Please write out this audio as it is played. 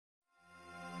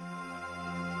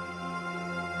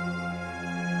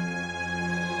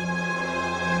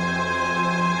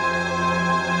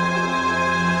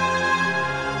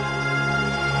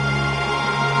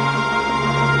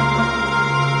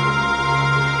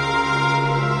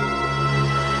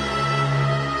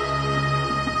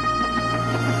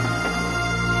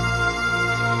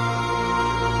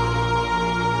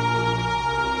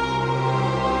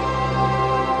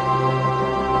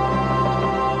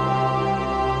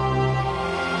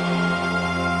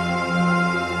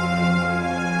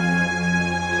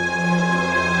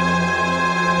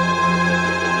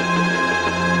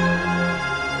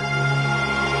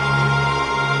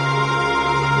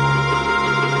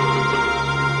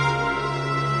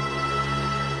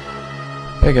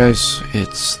Hey guys,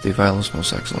 it's the Vilest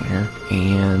Most Excellent here,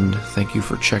 and thank you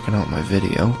for checking out my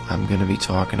video. I'm going to be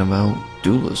talking about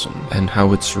dualism, and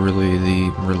how it's really the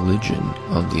religion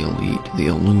of the elite, the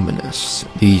Illuminists,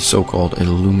 the so-called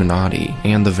Illuminati,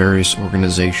 and the various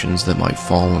organizations that might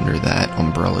fall under that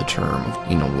umbrella term,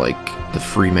 like the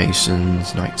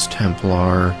Freemasons, Knights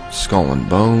Templar, Skull and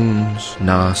Bones,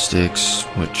 Gnostics,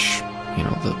 which,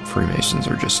 the Freemasons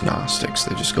are just Gnostics,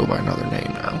 they just go by another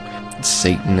name now.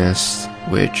 Satanists,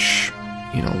 which,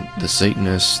 the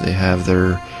Satanists, they have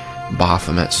their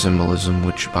Baphomet symbolism,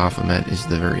 which Baphomet is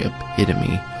the very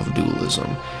epitome of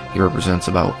dualism. He represents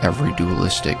about every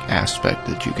dualistic aspect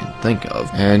that you can think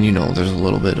of. And, there's a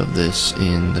little bit of this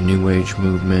in the New Age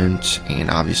movement, and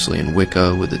obviously in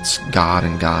Wicca with its god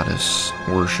and goddess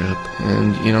worship.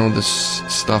 And, this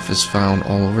stuff is found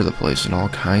all over the place in all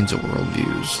kinds of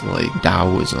worldviews, like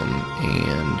Taoism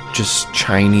and just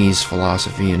Chinese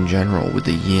philosophy in general with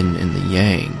the yin and the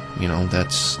yang.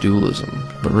 That's dualism.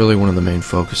 But really one of the main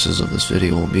focuses of this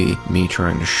video will be me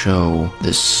trying to show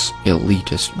this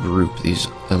elitist group, these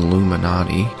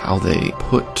Illuminati, how they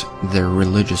put their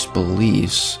religious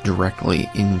beliefs directly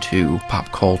into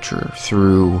pop culture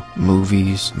through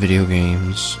movies, video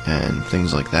games, and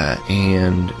things like that.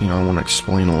 And, I want to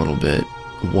explain a little bit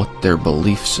what their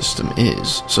belief system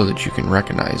is so that you can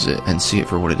recognize it and see it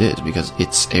for what it is, because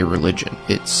it's a religion.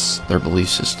 It's their belief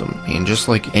system, and just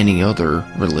like any other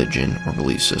religion or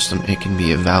belief system, it can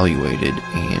be evaluated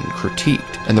and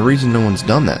critiqued. And the reason no one's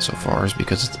done that so far is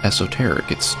because it's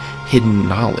esoteric, it's hidden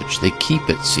knowledge. They keep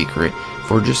it secret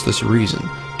for just this reason,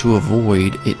 to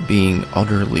avoid it being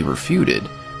utterly refuted.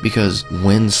 Because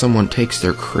when someone takes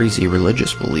their crazy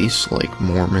religious beliefs, like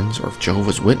Mormons or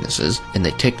Jehovah's Witnesses, and they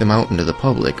take them out into the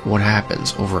public, what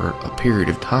happens? Over a period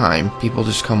of time, people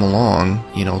just come along,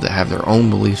 that have their own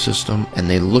belief system, and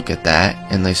they look at that,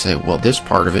 and they say, well, this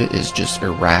part of it is just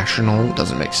irrational,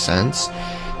 doesn't make sense.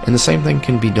 And the same thing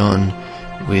can be done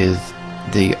with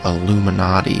the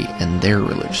Illuminati and their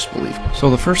religious belief. So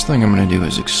the first thing I'm going to do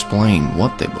is explain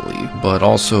what they believe, but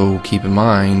also keep in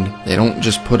mind, they don't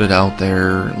just put it out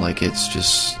there like it's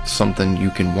just something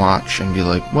you can watch and be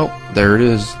like, well, there it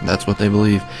is, that's what they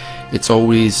believe. It's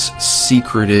always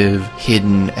secretive,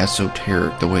 hidden,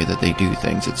 esoteric, the way that they do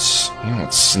things. It's,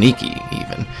 it's sneaky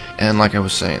even. And like I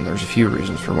was saying, there's a few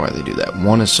reasons for why they do that.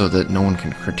 One is so that no one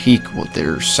can critique what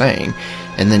they're saying.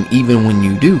 And then even when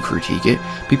you do critique it,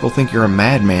 people think you're a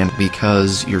madman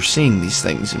because you're seeing these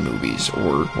things in movies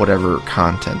or whatever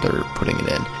content they're putting it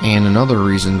in. And another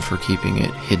reason for keeping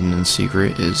it hidden and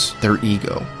secret is their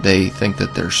ego. They think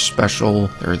that they're special,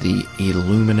 they're the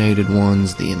illuminated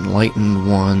ones, the enlightened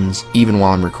ones. Even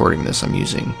while I'm recording this, I'm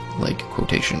using,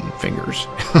 quotation fingers.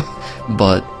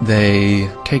 But they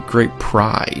take great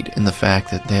pride in the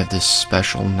fact that they have this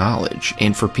special knowledge.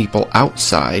 And for people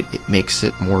outside, it makes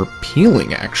it more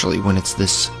appealing, actually, when it's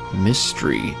this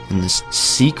mystery and this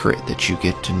secret that you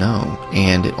get to know.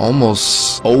 And it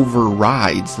almost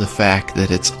overrides the fact that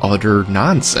it's utter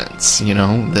nonsense,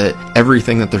 that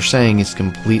everything that they're saying is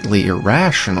completely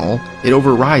irrational. It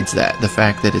overrides that, the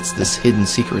fact that it's this hidden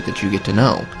secret that you get to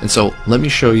know. And so let me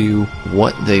show you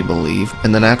what they believe,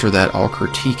 and then after that I'll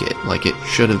critique it like it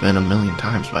should have been a million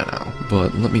times by now.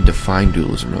 But let me define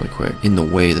dualism really quick. In the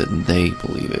way that they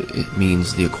believe it, it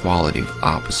means the equality of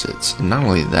opposites. And not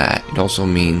only that, it also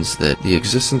means that the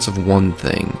existence of one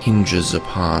thing hinges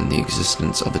upon the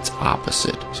existence of its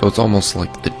opposite. So it's almost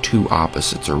like the two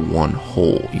opposites are one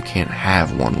whole. You can't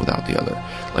have one without the other.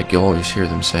 Like, you always hear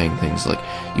them saying things like,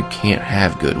 you can't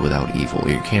have good without evil, or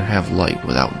you can't have light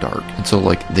without dark. And so,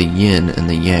 the yin and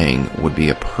the yang would be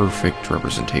a perfect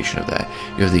representation of that.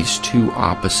 You have these two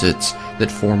opposites that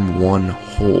form one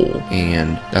whole,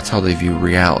 and that's how they view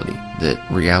reality. That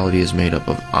reality is made up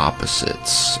of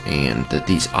opposites, and that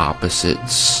these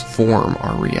opposites form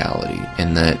our reality,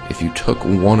 and that if you took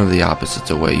one of the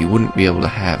opposites away, you wouldn't be able to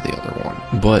have the other one.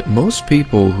 But most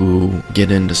people who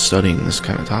get into studying this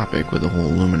kind of topic with the whole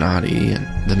Illuminati and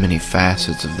the many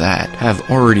facets of that have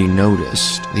already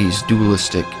noticed these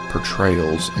dualistic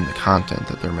portrayals in the content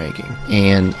that they're making.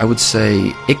 And I would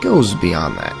say it goes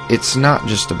beyond that. It's not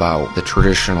just about the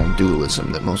traditional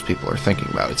dualism that most people are thinking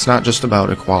about. It's not just about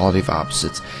equality of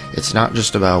opposites. It's not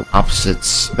just about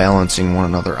opposites balancing one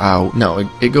another out. No,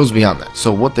 it goes beyond that.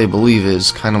 So what they believe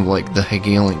is kind of like the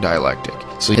Hegelian dialectic.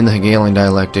 So in the Hegelian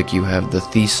dialectic, you have the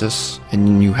thesis and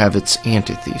then you have its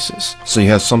antithesis. So you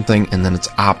have something and then its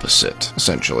opposite,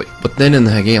 essentially. But then in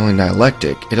the Hegelian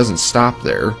dialectic, it doesn't stop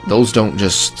there. Those don't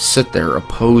just sit there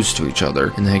opposed to each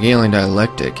other. In the Hegelian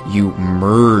dialectic, you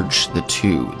merge the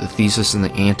two, the thesis and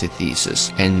the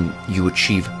antithesis, and you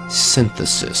achieve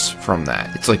synthesis from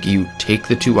that. It's like you take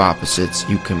the two opposites,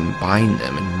 you combine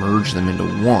them and merge them into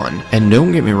one. And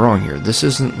don't get me wrong here, this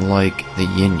isn't like the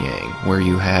yin-yang, where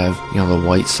you have, the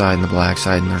white side and the black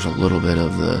side, and there's a little bit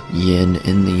of the yin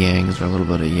in the yang, there's a little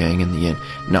bit of yang in the yin.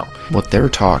 No, what they're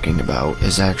talking about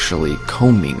is actually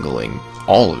commingling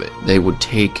all of it. They would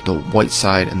take the white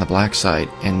side and the black side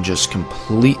and just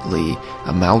completely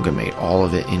amalgamate all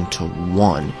of it into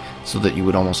one, so that you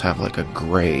would almost have like a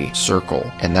gray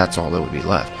circle, and that's all that would be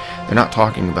left. They're not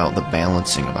talking about the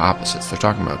balancing of opposites. They're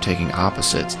talking about taking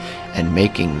opposites and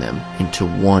making them into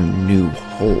one new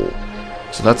whole.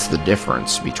 So that's the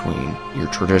difference between your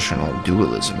traditional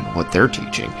dualism and what they're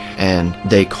teaching. And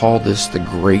they call this the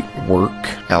Great Work.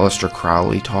 Aleister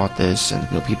Crowley taught this,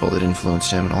 and people that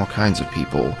influenced him and all kinds of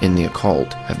people in the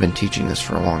occult have been teaching this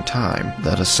for a long time.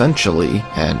 That essentially,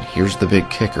 and here's the big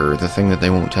kicker, the thing that they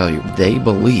won't tell you, they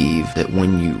believe that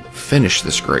when you finish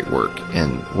this great work,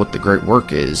 and what the great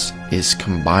work is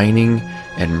combining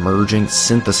and merging,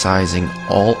 synthesizing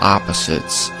all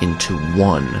opposites into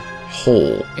one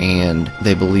whole. And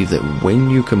they believe that when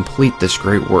you complete this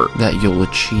great work, that you'll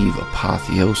achieve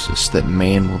apotheosis, that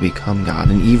man will become God.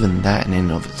 And even that in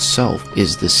and of itself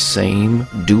is the same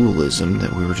dualism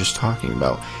that we were just talking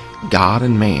about. God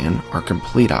and man are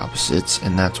complete opposites,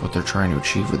 and that's what they're trying to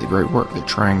achieve with the great work. They're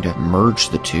trying to merge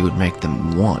the two and make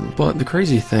them one. But the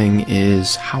crazy thing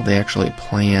is how they actually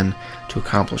plan to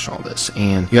accomplish all this.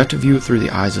 And you have to view it through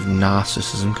the eyes of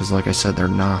Gnosticism, because like I said, they're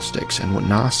Gnostics. And what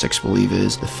Gnostics believe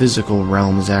is the physical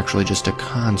realm is actually just a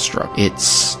construct.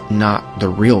 It's not the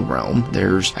real realm.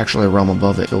 There's actually a realm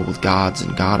above it filled with gods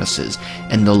and goddesses.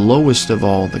 And the lowest of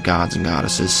all the gods and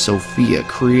goddesses, Sophia,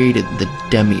 created the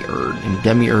demiurge. And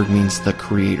demiurge means the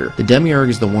creator. The demiurge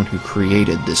is the one who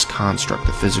created this construct,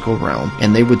 the physical realm.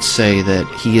 And they would say that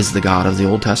he is the God of the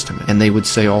Old Testament. And they would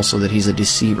say also that he's a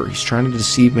deceiver. He's trying to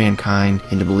deceive mankind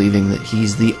into believing that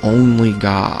he's the only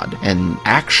God. And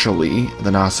actually,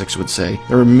 the Gnostics would say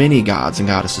there are many gods and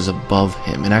goddesses above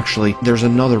him. And actually, there's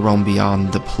another realm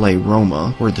beyond the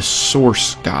pleroma, where the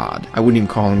source God, I wouldn't even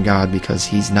call him God because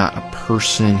he's not a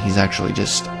person, he's actually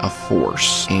just a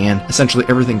force. And essentially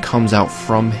everything comes out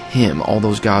from him. All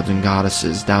those gods and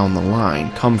goddesses down the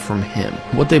line come from him.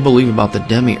 What they believe about the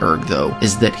demiurge, though,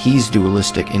 is that he's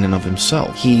dualistic in and of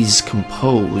himself. He's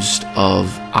composed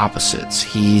of opposites.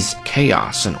 He's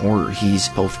chaos and order. He's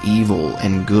both evil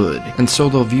and good. And so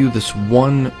they'll view this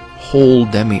one whole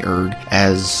demiurge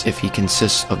as if he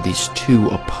consists of these two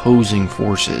opposing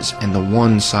forces, and the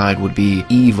one side would be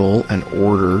evil and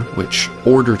order, which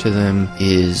order to them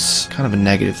is kind of a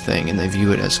negative thing, and they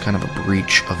view it as kind of a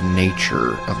breach of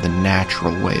nature, of the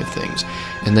natural way of things.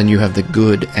 And then you have the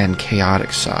good and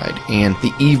chaotic side, and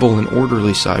the evil and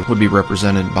orderly side would be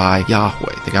represented by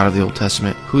Yahweh, the God of the Old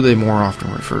Testament, who they more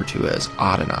often refer to as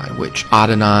Adonai, which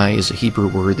Adonai is a Hebrew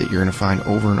word that you're going to find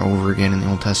over and over again in the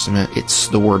Old Testament. It's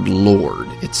the word Lord.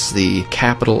 It's the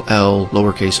capital L,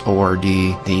 lowercase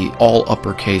O-R-D, the all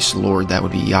uppercase Lord, that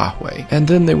would be Yahweh. And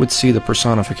then they would see the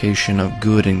personification of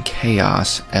good and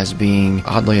chaos as being,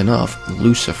 oddly enough,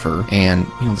 Lucifer. And,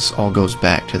 this all goes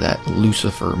back to that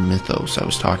Lucifer mythos I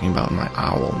was talking about in my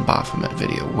Owl and Baphomet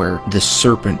video, where the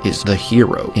serpent is the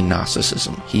hero in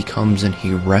Gnosticism. He comes and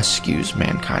he rescues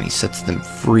mankind. He sets them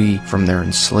free from their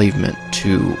enslavement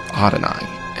to Adonai.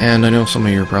 And I know some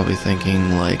of you are probably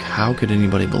thinking, like, how could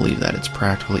anybody believe that? It's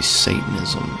practically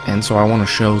Satanism. And so I want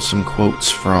to show some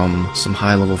quotes from some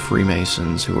high-level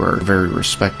Freemasons who are very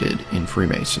respected in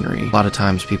Freemasonry. A lot of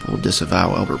times people will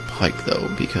disavow Albert Pike, though,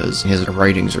 because his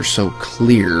writings are so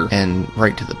clear and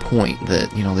right to the point that,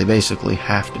 they basically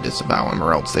have to disavow him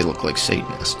or else they look like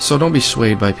Satanists. So don't be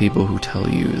swayed by people who tell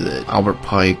you that Albert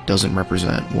Pike doesn't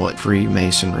represent what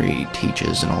Freemasonry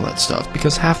teaches and all that stuff.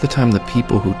 Because half the time the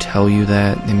people who tell you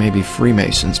that, they may be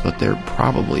Freemasons, but they're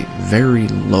probably very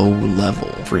low-level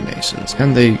Freemasons,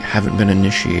 and they haven't been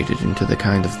initiated into the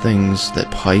kind of things that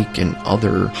Pike and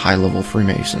other high-level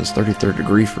Freemasons, 33rd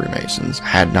degree Freemasons,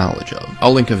 had knowledge of.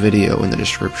 I'll link a video in the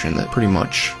description that pretty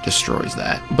much destroys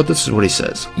that. But this is what he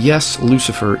says. Yes,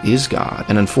 Lucifer is God,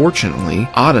 and unfortunately,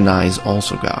 Adonai is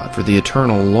also God, for the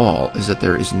eternal law is that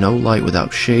there is no light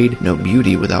without shade, no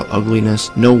beauty without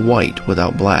ugliness, no white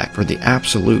without black, for the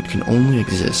absolute can only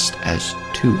exist as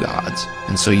two gods.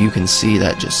 And so you can see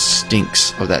that just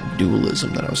stinks of that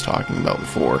dualism that I was talking about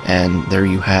before. And there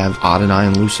you have Adonai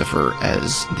and Lucifer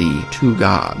as the two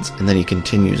gods. And then he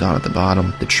continues on at the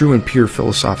bottom. The true and pure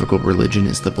philosophical religion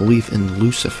is the belief in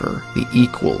Lucifer, the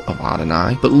equal of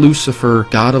Adonai. But Lucifer,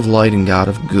 god of light and god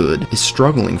of good, is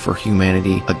struggling for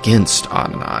humanity against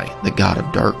Adonai, the god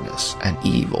of darkness and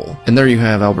evil. And there you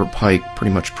have Albert Pike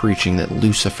pretty much preaching that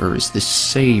Lucifer is the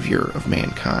savior of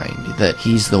mankind, that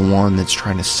he's the one that's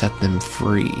trying to set them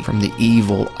free from the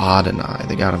evil Adonai,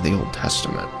 the god of the Old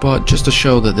Testament. But just to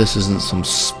show that this isn't some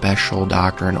special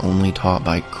doctrine only taught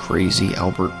by crazy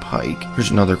Albert Pike,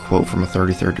 here's another quote from a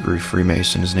 33rd degree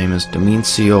Freemason. His name is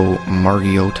Domincio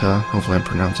Margiotta. Hopefully I'm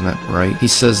pronouncing that right. He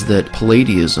says that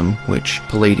Palladiism, which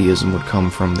Palladiism would come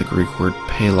from the Greek word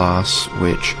Palos,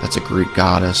 which that's a Greek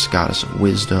goddess of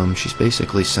wisdom. She's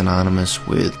basically synonymous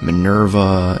with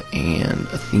Minerva and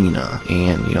Athena.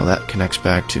 And, you know, that connects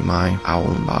back to my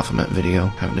Owl and Baphomet video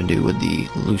having to do with the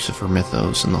Lucifer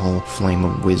mythos and the whole flame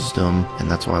of wisdom. And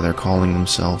that's why they're calling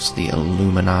themselves the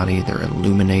Illuminati. They're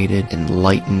illuminated,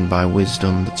 enlightened by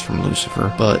wisdom that's from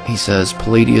Lucifer. But he says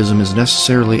Palladiism is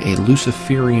necessarily a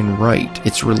Luciferian rite.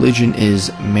 Its religion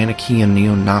is Manichaean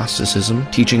neo-Gnosticism,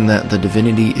 teaching that the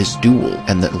divinity is dual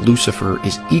and that Lucifer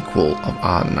is equal of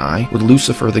Adonai, with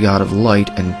Lucifer, the god of light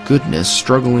and goodness,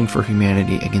 struggling for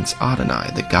humanity against Adonai,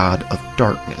 the god of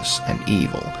darkness and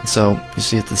evil. And so you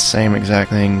see it's the same exact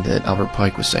thing that Albert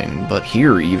Pike was saying, but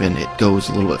here even it goes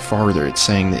a little bit farther. It's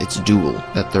saying that it's dual,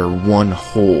 that they're one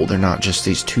whole. They're not just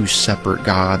these two separate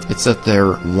gods. It's that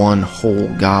they're one whole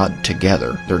god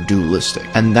together. They're dualistic.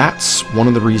 And that's one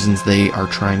of the reasons they are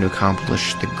trying to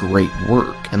accomplish the great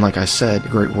work. And like I said, the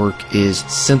great work is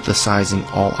synthesizing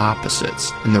all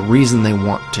opposites. And the reason they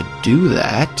want to do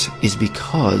that is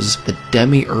because the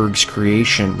demiurge's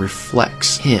creation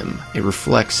reflects him. It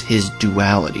reflects his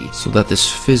duality. So that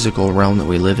this physical realm that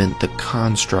we live in, the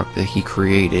construct that he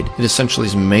created, it essentially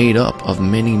is made up of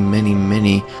many, many,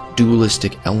 many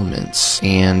dualistic elements.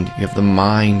 And you have the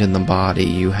mind and the body,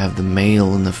 you have the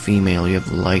male and the female, you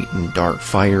have light and dark,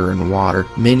 fire and water.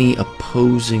 Many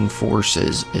opposing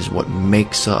forces is what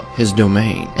makes up his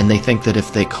domain. And they think that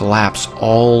if they collapse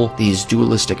all these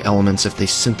dualistic elements, if they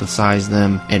synthesize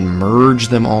them and merge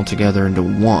them all together into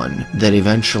one, that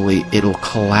eventually it'll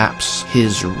collapse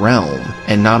his realm.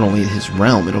 And not only his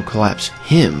realm, it'll collapse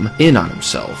him in on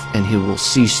himself, and he will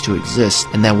cease to exist.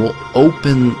 And that will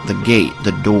open the gate,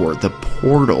 the door, the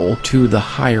portal to the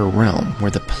higher realm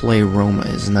where the pleroma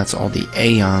is. And that's all the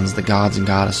aeons, the gods and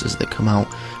goddesses that come out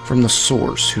from the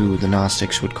source, who the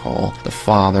Gnostics would call the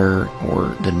Father,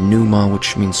 or the Pneuma,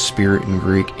 which means spirit in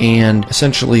Greek. And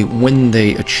essentially, when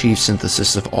they achieve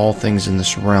synthesis of all things in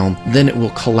this realm, then it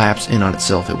will collapse in on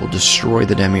itself. It will destroy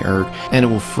the demiurge, and it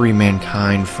will free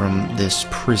mankind from this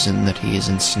prison that he has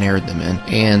ensnared them in.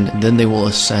 And then they will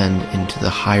ascend into the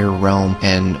higher realm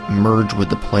and merge with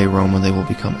the pleroma. They will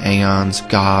become aeons,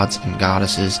 gods and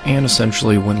goddesses. And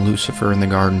essentially, when Lucifer in the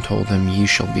garden told them, "Ye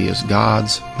shall be as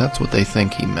gods," that's what they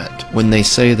think he meant. When they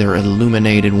say they're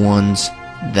illuminated ones,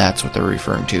 that's what they're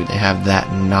referring to. They have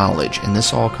that knowledge. And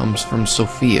this all comes from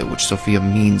Sophia, which Sophia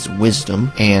means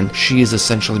wisdom. And she is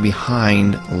essentially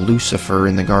behind Lucifer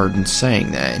in the garden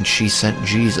saying that. And she sent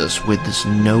Jesus with this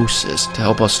gnosis to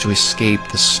help us to escape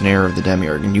the snare of the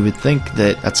demiurge. And you would think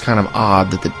that that's kind of odd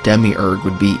that the demiurge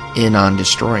would be in on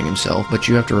destroying himself. But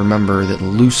you have to remember that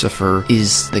Lucifer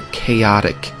is the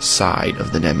chaotic side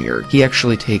of the demiurge. He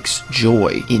actually takes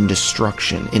joy in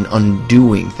destruction, in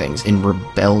undoing things, in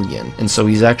rebellion. And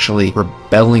so he's actually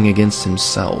rebelling against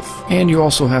himself. And you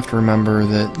also have to remember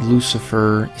that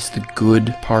Lucifer is the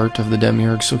good part of the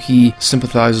demiurge, so he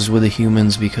sympathizes with the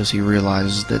humans because he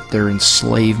realizes that their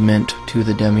enslavement to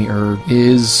the demiurge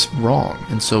is wrong,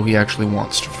 and so he actually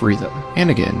wants to free them. And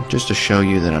again, just to show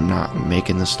you that I'm not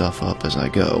making this stuff up as I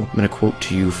go, I'm going to quote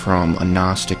to you from a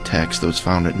Gnostic text that was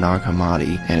found at Nag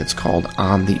Hammadi, and it's called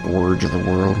On the Origin of the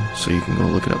World, so you can go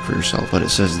look it up for yourself. But it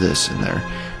says this in there: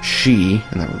 "She,"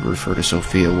 and that would refer to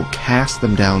Sophia, "will cast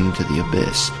them down into the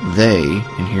abyss. They,"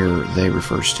 and here they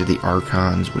refers to the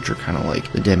archons, which are kind of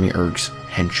like the demiurge's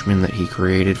henchmen that he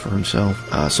created for himself.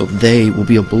 So they will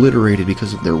be obliterated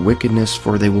because of their wickedness,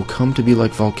 for they will come to be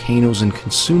like volcanoes and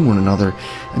consume one another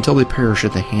until they perish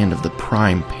at the hand of the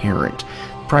prime parent.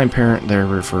 Prime parent there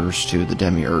refers to the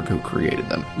demiurge who created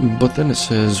them. But then it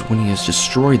says, when he has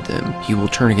destroyed them, he will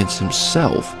turn against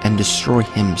himself and destroy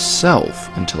himself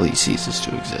until he ceases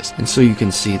to exist. And so you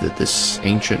can see that this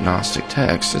ancient Gnostic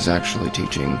text is actually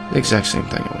teaching the exact same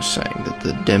thing I was saying, that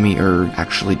the demiurge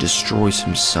actually destroys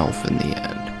himself in the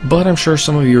end. But I'm sure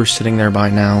some of you are sitting there by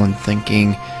now and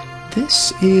thinking,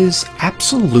 this is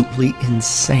absolutely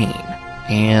insane.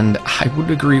 And I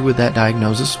would agree with that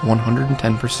diagnosis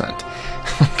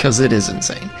 110%, because it is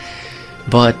insane.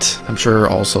 But I'm sure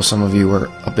also some of you are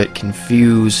a bit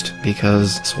confused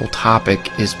because this whole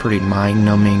topic is pretty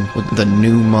mind-numbing with the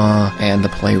pneuma and the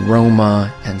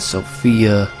pleroma and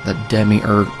Sophia, the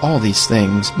demiurge. All these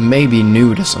things may be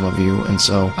new to some of you, and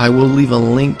so I will leave a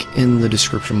link in the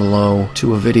description below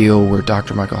to a video where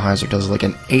Dr. Michael Heiser does like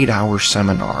an 8-hour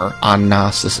seminar on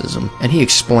Gnosticism, and he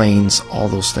explains all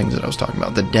those things that I was talking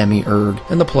about, the demiurge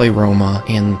and the pleroma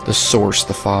and the source,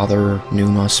 the father,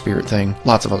 pneuma, spirit thing,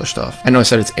 lots of other stuff. I know I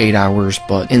said it's 8 hours,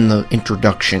 but in the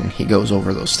introduction he goes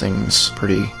over those things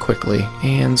pretty quickly,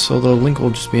 and so the link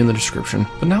will just be in the description.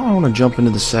 But now I want to jump into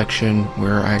the section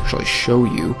where I actually show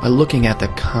you, by looking at the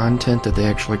content that they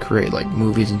actually create, like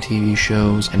movies and TV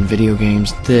shows and video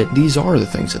games, that these are the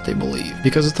things that they believe.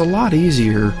 Because it's a lot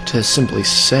easier to simply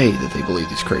say that they believe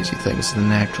these crazy things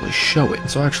than actually show it.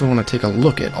 So I actually want to take a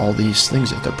look at all these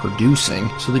things that they're producing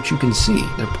so that you can see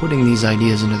they're putting these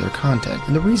ideas into their content.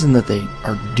 And the reason that they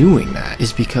are doing that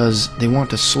is because they want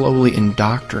to slowly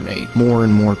indoctrinate more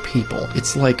and more people.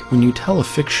 It's like when you tell a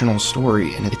fictional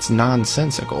story and it's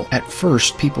nonsensical, at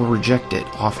first people reject it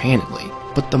offhandedly.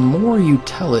 But the more you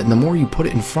tell it and the more you put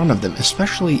it in front of them,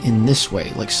 especially in this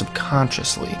way, like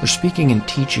subconsciously, they're speaking and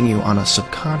teaching you on a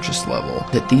subconscious level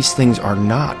that these things are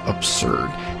not absurd,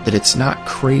 that it's not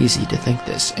crazy to think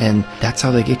this, and that's how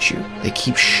they get you. They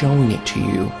keep showing it to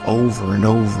you over and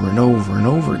over and over and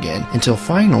over again, until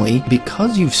finally,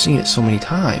 because you've seen it so many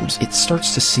times, it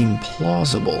starts to seem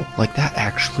plausible, like that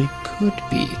actually could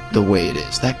be the way it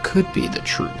is, that could be the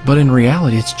truth. But in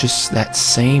reality, it's just that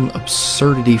same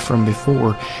absurdity from before.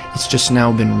 It's just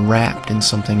now been wrapped in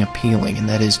something appealing, and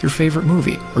that is your favorite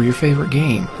movie, or your favorite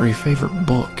game, or your favorite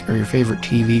book, or your favorite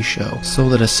TV show. So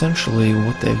that essentially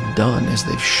what they've done is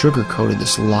they've sugar-coated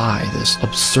this lie, this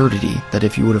absurdity, that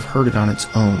if you would have heard it on its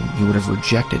own, you would have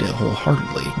rejected it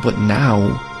wholeheartedly. But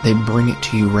now they bring it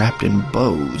to you wrapped in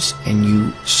bows, and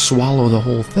you swallow the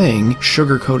whole thing,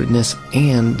 sugar-coatedness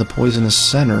and the poisonous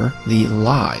center, the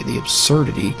lie, the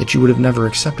absurdity that you would have never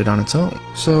accepted on its own.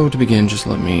 So to begin, just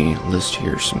let me list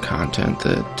here some content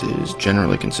that is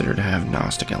generally considered to have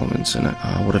Gnostic elements in it.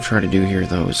 What I've tried to do here,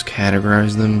 though, is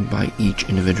categorize them by each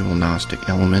individual Gnostic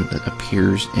element that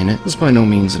appears in it. This is by no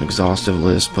means an exhaustive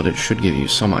list, but it should give you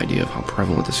some idea of how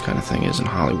prevalent this kind of thing is in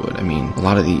Hollywood. I mean, a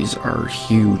lot of these are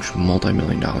huge,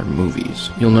 multi-million-dollar movies.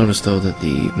 You'll notice, though, that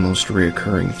the most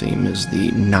reoccurring theme is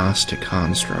the Gnostic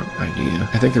construct idea.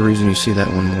 I think the reason you see that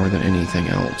one more than anything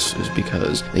else is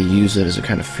because they use it as a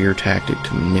kind of fear tactic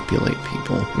to manipulate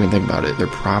people. I mean, think about it. They're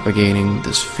propagating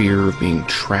this fear of being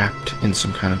trapped in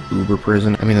some kind of uber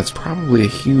prison. I mean, that's probably a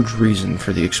huge reason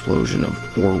for the explosion of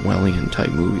Orwellian-type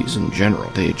movies in general.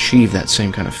 They achieve that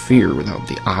same kind of fear without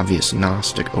the obvious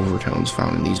Gnostic overtones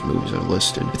found in these movies I've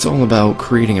listed. It's all about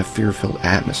creating a fear-filled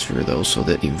atmosphere, though, so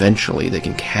that eventually they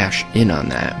can cash in on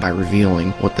that by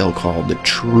revealing what they'll call the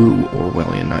true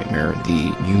Orwellian nightmare,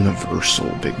 the universal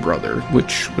Big Brother,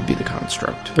 which would be the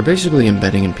construct. They're basically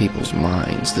embedding in people's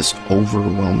minds this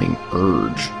overwhelming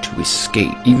urge to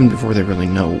escape, even before they really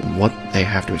know what they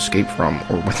have to escape from,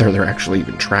 or whether they're actually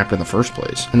even trapped in the first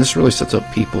place. And this really sets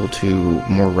up people to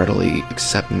more readily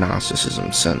accept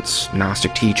Gnosticism, since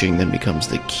Gnostic teaching then becomes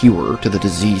the cure to the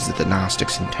disease that the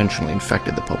Gnostics intentionally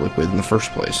infected the public with in the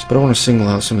first place. But I want to single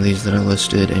out some of these that I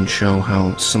listed and show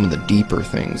how some of the deeper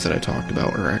things that I talked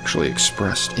about are actually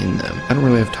expressed in them. I don't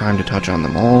really have time to touch on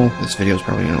them all. This video is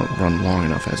probably going to run long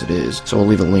enough as it is, so I'll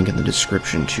leave a link in the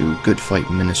description to Good Fight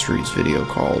Ministries video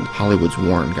called Hollywood's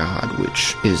War on God,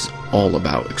 which is all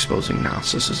about exposing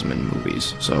Gnosticism in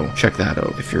movies. So check that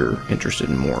out if you're interested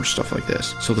in more stuff like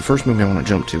this. So the first movie I want to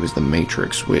jump to is The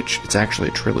Matrix, which it's actually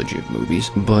a trilogy of movies,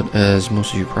 but as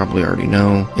most of you probably already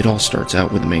know, it all starts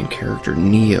out with the main character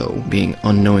Neo being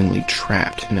unknowingly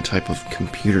trapped in a type of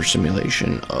computer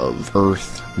simulation of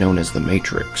Earth known as the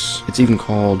Matrix. It's even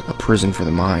called a prison for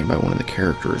the mind by one of the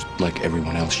characters. Like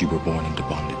everyone else, you were born into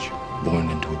bondage, born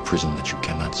into a prison that you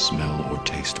cannot smell or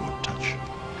taste or touch.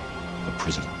 A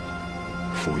prison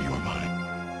for your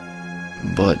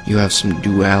mind. But you have some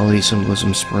duality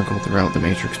symbolism sprinkled throughout the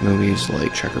Matrix movies,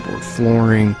 like checkerboard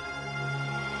flooring,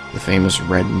 the famous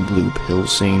red and blue pill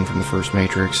scene from the first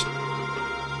Matrix,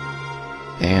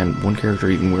 and one character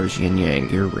even wears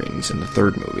yin-yang earrings in the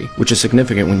third movie, which is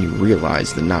significant when you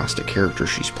realize the Gnostic character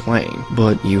she's playing.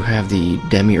 But you have the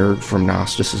demiurge from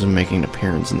Gnosticism making an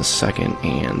appearance in the second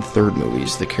and third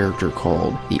movies. The character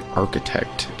called the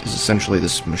Architect is essentially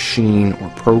this machine or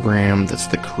program that's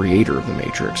the creator of the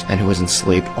Matrix and who has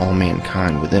enslaved all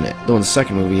mankind within it. Though in the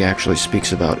second movie he actually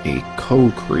speaks about a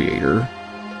co-creator.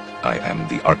 I am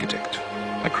the Architect.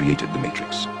 I created the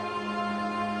Matrix.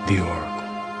 the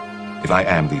Oracle. If I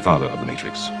am the father of the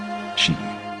Matrix, she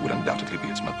would undoubtedly be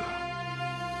its mother.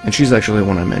 And she's actually the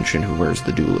one I mentioned who wears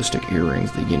the dualistic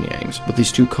earrings, the yin-yangs. But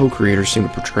these two co-creators seem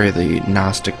to portray the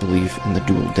Gnostic belief in the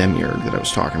dual demiurge that I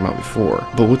was talking about before.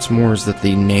 But what's more is that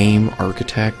the name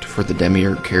architect for the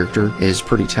demiurge character is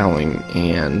pretty telling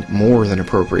and more than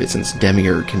appropriate, since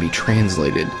demiurge can be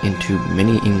translated into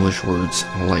many English words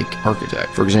like architect.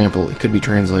 For example, it could be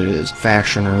translated as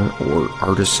fashioner or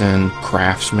artisan,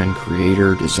 craftsman,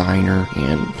 creator, designer,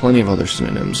 and plenty of other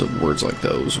synonyms of words like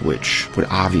those, which would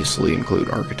obviously include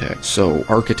architect. So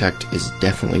architect is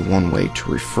definitely one way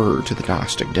to refer to the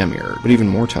Gnostic demiurge. But even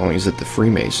more telling is that the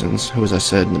Freemasons, who as I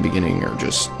said in the beginning are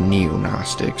just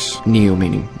neo-Gnostics, neo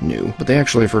meaning new, but they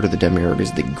actually refer to the demiurge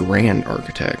as the grand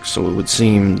architect, so it would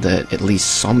seem that at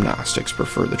least some Gnostics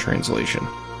prefer the translation.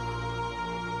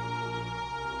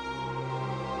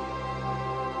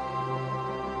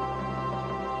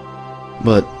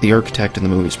 But the architect in the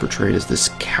movie is portrayed as this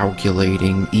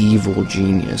calculating, evil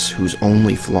genius whose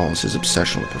only flaw is his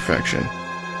obsession with perfection.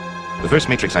 The first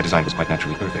Matrix I designed was quite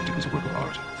naturally perfect. It was a work of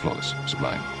art, flawless,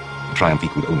 sublime, a triumph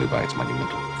equaled only by its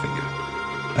monumental failure.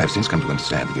 I have since come to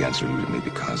understand that the answer eluded me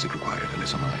because it required a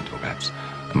lesser mind, or perhaps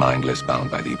a mind less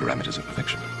bound by the parameters of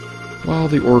perfection. While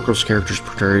the Oracle's character is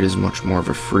portrayed as much more of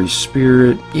a free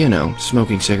spirit, you know,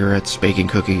 smoking cigarettes, baking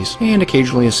cookies, and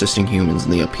occasionally assisting humans in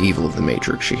the upheaval of the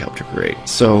Matrix she helped to create.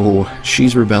 So,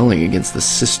 she's rebelling against the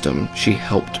system she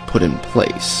helped put in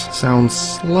place. Sounds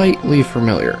slightly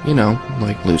familiar, you know,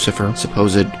 like Lucifer,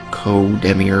 supposed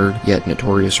co-demiurge, yet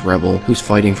notorious rebel, who's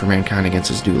fighting for mankind against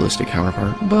his dualistic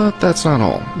counterpart. But that's not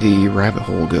all. The rabbit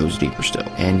hole goes deeper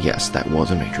still. And yes, that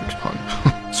was a Matrix pun.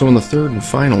 So in the third and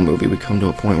final movie, we come to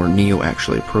a point where Neo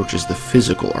actually approaches the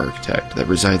physical architect that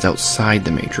resides outside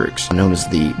the Matrix, known as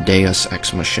the Deus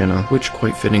Ex Machina, which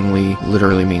quite fittingly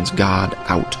literally means God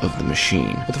out of the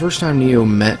machine. But the first time Neo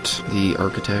met the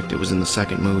architect, it was in the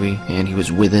second movie, and he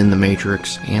was within the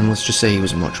Matrix, and let's just say he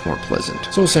was much more pleasant.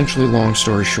 So essentially, long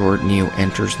story short, Neo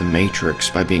enters the Matrix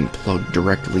by being plugged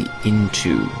directly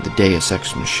into the Deus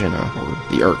Ex Machina,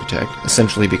 or the architect,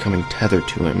 essentially becoming tethered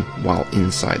to him while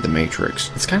inside the Matrix.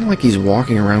 It's kind of like he's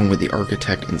walking around with the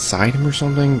architect inside him or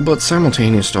something, but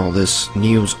simultaneous to all this,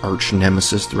 Neo's arch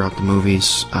nemesis throughout the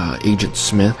movies, Agent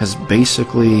Smith, has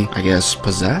basically, I guess,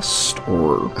 possessed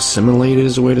or assimilated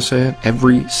is a way to say it,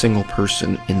 every single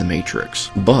person in the Matrix.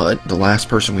 But the last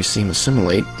person we see him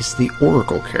assimilate is the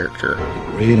Oracle character.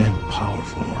 The great and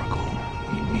powerful Oracle.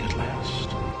 We meet at last.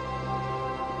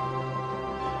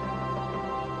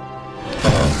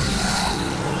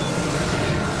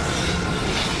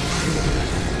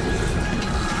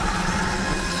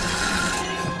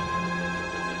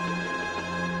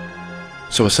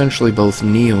 So essentially both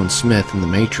Neo and Smith in the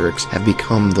Matrix have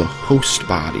become the host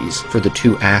bodies for the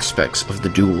two aspects of the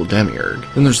dual demiurge.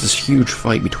 Then there's this huge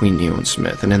fight between Neo and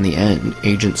Smith, and in the end,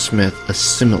 Agent Smith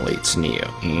assimilates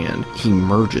Neo, and he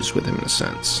merges with him in a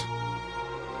sense.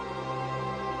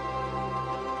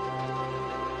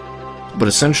 But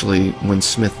essentially, when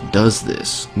Smith does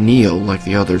this, Neo, like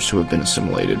the others who have been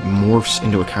assimilated, morphs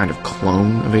into a kind of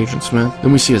clone of Agent Smith.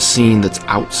 Then we see a scene that's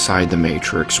outside the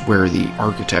Matrix where the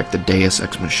architect, the Deus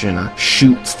Ex Machina,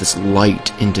 shoots this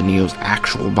light into Neo's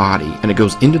actual body, and it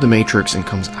goes into the Matrix and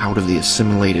comes out of the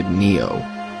assimilated Neo.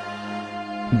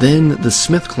 Then the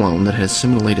Smith clone that had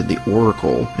assimilated the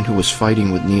Oracle and who was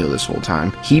fighting with Neo this whole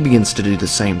time, he begins to do the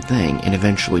same thing and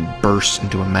eventually bursts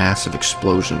into a massive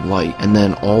explosion of light. And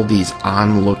then all these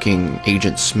onlooking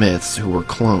Agent Smiths who were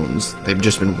clones, they've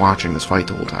just been watching this fight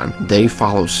the whole time, they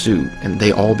follow suit and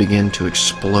they all begin to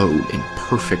explode in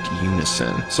perfect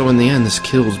unison. So in the end, this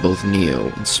kills both Neo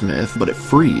and Smith, but it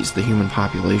frees the human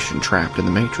population trapped in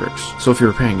the Matrix. So if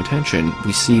you're paying attention,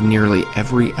 we see nearly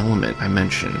every element I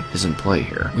mentioned is in play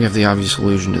here. We have the obvious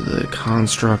allusion to the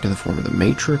construct in the form of the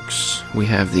Matrix. We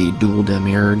have the dual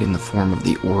demiurge in the form of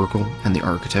the Oracle and the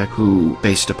Architect, who,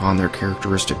 based upon their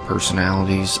characteristic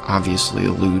personalities, obviously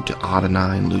allude to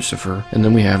Adonai and Lucifer. And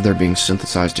then we have their being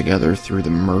synthesized together through the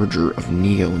merger of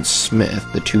Neo and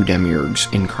Smith, the two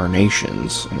demiurges'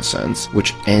 incarnations, in a sense,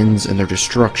 which ends in their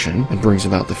destruction and brings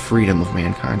about the freedom of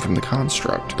mankind from the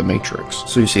construct, the Matrix.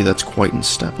 So you see, that's quite in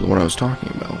step with what I was talking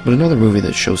about. But another movie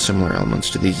that shows similar elements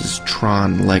to these is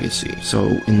Tron Legacy. So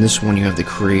in this one you have the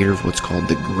creator of what's called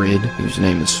the Grid, whose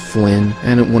name is Flynn,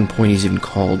 and at one point he's even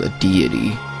called a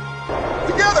deity.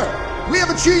 Together, we have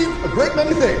achieved a great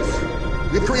many things.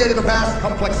 We have created a vast,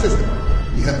 complex system.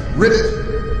 We have rid it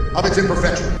of its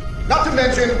imperfection. Not to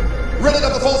mention, rid it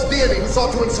of the false deity who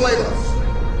sought to enslave us.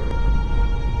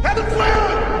 Captain Flynn!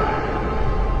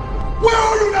 Where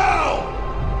are you now?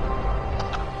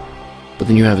 But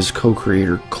Then you have his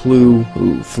co-creator, Clue,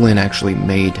 who Flynn actually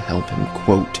made to help him,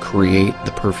 quote, create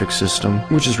the perfect system,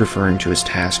 which is referring to his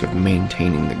task of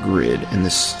maintaining the grid. And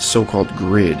this so-called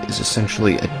grid is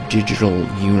essentially a digital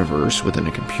universe within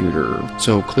a computer.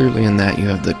 So clearly in that you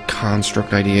have the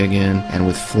construct idea again, and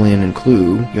with Flynn and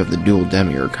Clue, you have the dual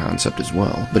demiurge concept as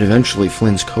well. But eventually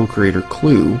Flynn's co-creator,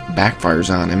 Clue, backfires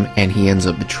on him, and he ends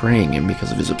up betraying him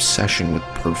because of his obsession with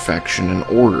perfection and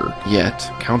order.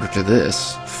 Yet, counter to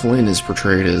this, Flynn is portrayed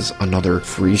as another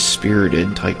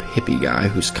free-spirited type hippie guy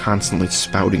who's constantly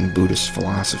spouting Buddhist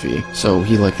philosophy. So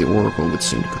he, like the Oracle, would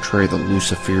seem to portray the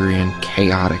Luciferian,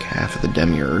 chaotic half of the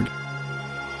demiurge.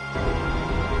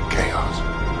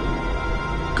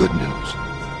 Chaos. Good news.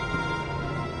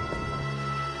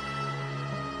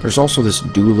 There's also this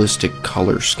dualistic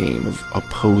color scheme of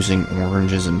opposing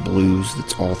oranges and blues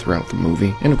that's all throughout the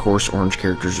movie. And of course, orange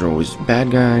characters are always bad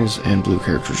guys, and blue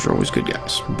characters are always good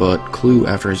guys. But Clue,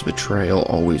 after his betrayal,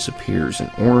 always appears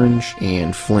in orange,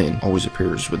 and Flynn always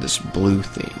appears with this blue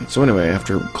theme. So anyway,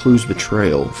 after Clue's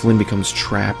betrayal, Flynn becomes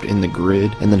trapped in the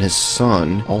grid, and then his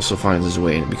son also finds his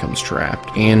way and becomes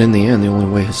trapped. And in the end, the only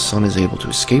way his son is able to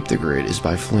escape the grid is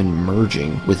by Flynn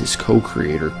merging with his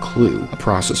co-creator, Clue, a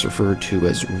process referred to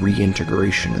as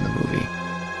reintegration in the movie.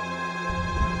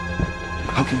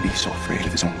 How can he be so afraid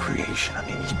of his own creation? I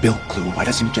mean, he built Clue. Why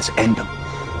doesn't he just end him?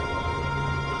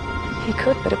 He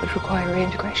could, but it would require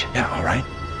reintegration. Yeah, all right.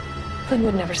 Flynn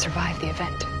would never survive the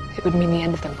event. It would mean the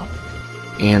end of them both.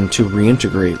 And to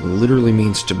reintegrate literally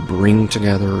means to bring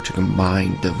together or to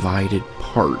combine divided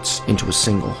parts into a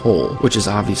single whole, which is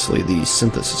obviously the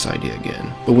synthesis idea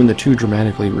again. But when the two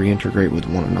dramatically reintegrate with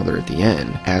one another at the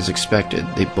end, as expected,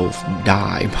 they both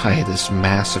die by this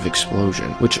massive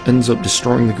explosion, which ends up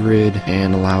destroying the grid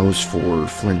and allows for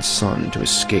Flynn's son to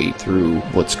escape through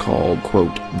what's called,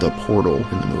 quote, the portal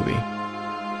in the movie.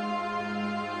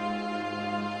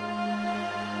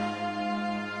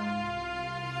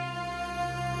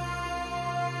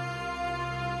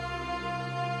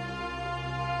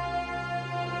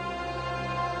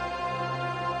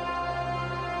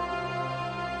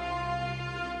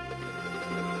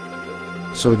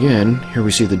 So again, here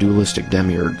we see the dualistic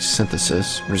demiurge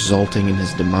synthesis, resulting in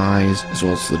his demise as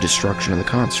well as the destruction of the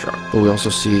construct. But we also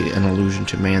see an allusion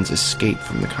to man's escape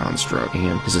from the construct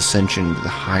and his ascension into the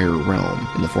higher realm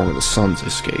in the form of the sun's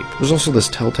escape. There's also this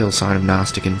telltale sign of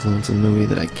Gnostic influence in the movie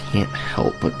that I can't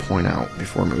help but point out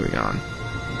before moving on.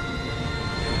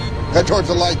 Head towards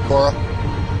the light, Cora.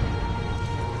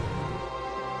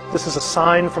 This is a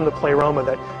sign from the pleroma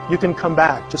that you can come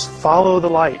back. Just follow the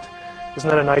light. Isn't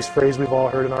that a nice phrase we've all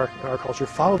heard in our culture?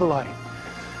 Follow the light.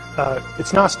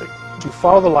 It's Gnostic. You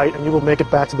follow the light and you will make it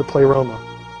back to the pleroma.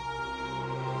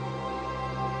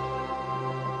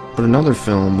 But another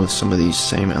film with some of these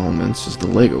same elements is the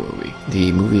Lego Movie.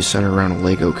 The movie is centered around a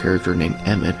Lego character named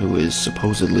Emmett, who is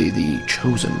supposedly the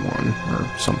chosen one,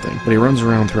 or something. But he runs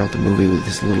around throughout the movie with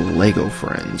his little Lego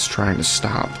friends, trying to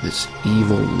stop this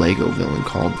evil Lego villain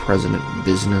called President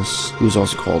Business, who's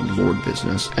also called Lord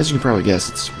Business. As you can probably guess,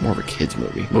 it's more of a kid's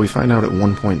movie. But we find out at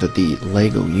one point that the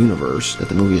Lego universe that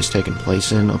the movie has taken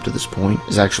place in up to this point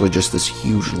is actually just this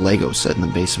huge Lego set in the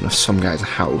basement of some guy's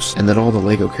house, and that all the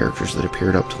Lego characters that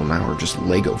appeared up till now are just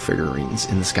Lego figurines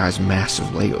in this guy's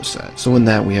massive Lego set. So in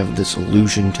that we have this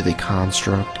allusion to the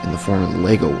construct in the form of the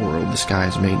Lego world this guy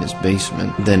has made in his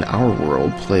basement. Then our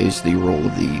world plays the role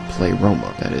of the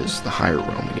pleroma, that is, the higher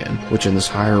realm again, which in this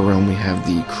higher realm we have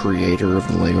the creator of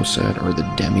the Lego set, or the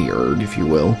demiurge, if you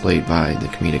will, played by the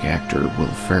comedic actor Will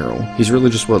Ferrell. He's really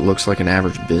just what looks like an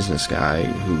average business guy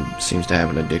who seems to have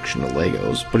an addiction to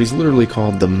Legos, but he's literally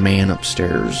called the man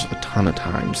upstairs a ton of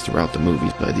times throughout the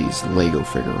movies by these Lego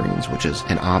figurines, which is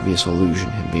an obvious allusion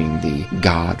to him being the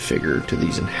god figure to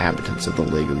these inhabitants of the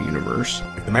Lego universe.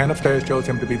 If the man upstairs chose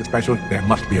him to be the special, there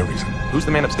must be a reason. Who's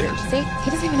the man upstairs? See? He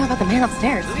doesn't even know about the man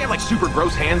upstairs. Does he have like super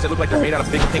gross hands that look like they're made out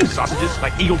of big pink sausages?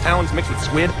 Like eagle talons mixed with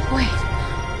squid? Wait,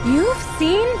 you've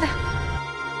seen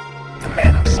The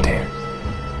man upstairs.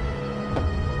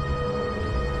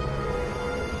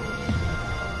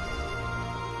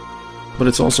 But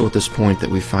it's also at this point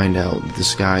that we find out that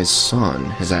this guy's son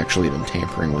has actually been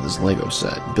tampering with his Lego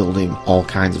set, building all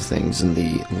kinds of things in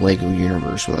the Lego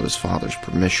universe without his father's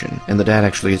permission. And the dad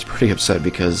actually gets pretty upset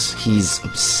because he's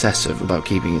obsessive about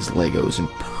keeping his Legos in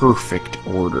perfect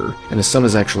order. And his son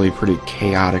is actually pretty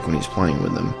chaotic when he's playing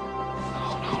with them.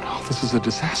 No, this is a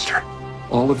disaster.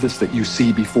 All of this that you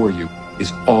see before you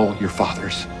is all your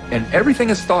father's. And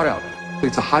everything is thought out.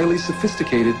 It's a highly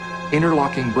sophisticated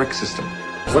interlocking brick system.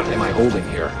 What am I holding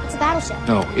here? It's a battleship.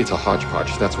 No, it's a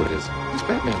hodgepodge. That's what it is. What's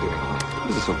Batman doing? What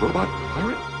is this, a robot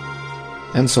pirate?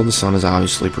 And so the son is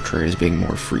obviously portrayed as being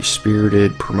more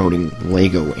free-spirited, promoting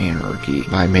Lego anarchy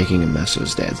by making a mess of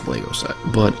his dad's Lego set.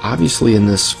 But obviously in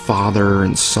this father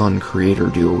and son creator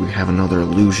duo, we have another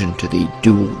allusion to the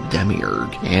dual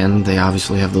demiurge, and they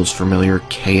obviously have those familiar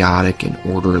chaotic and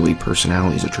orderly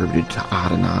personalities attributed to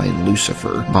Adonai and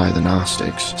Lucifer by the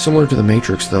Gnostics. Similar to the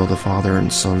Matrix, though, the father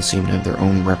and son seem to have their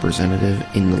own representative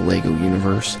in the Lego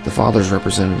universe. The father's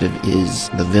representative is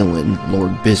the villain,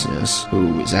 Lord Business,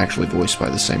 who is actually voiced by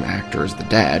the same actor as the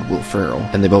dad, Will Ferrell,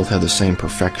 and they both have the same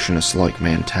perfectionist-like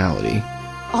mentality.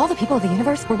 All the people of the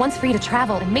universe were once free to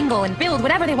travel and mingle and build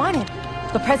whatever they wanted.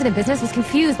 But President Business was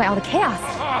confused by all the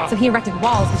chaos, so he erected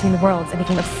walls between the worlds and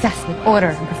became obsessed with order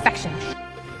and perfection.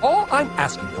 All I'm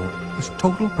asking for is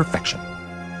total perfection.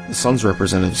 The son's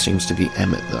representative seems to be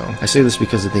Emmett, though. I say this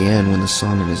because at the end, when the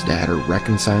son and his dad are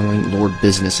reconciling, Lord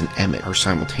Business and Emmett are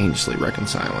simultaneously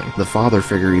reconciling. The father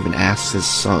figure even asks his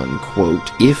son, quote,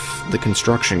 if the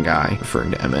construction guy,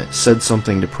 referring to Emmett, said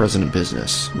something to President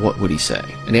Business, what would he say?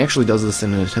 And he actually does this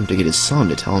in an attempt to get his son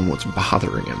to tell him what's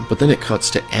bothering him. But then it cuts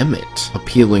to Emmett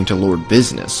appealing to Lord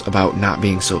Business about not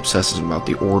being so obsessive about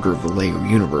the order of the Lego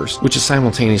universe, which is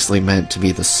simultaneously meant to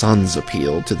be the son's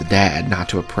appeal to the dad not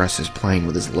to oppress his playing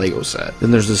with his Lego set.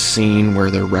 Then there's this scene where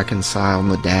they're reconciled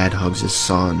and the dad hugs his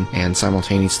son, and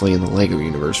simultaneously in the Lego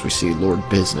universe we see Lord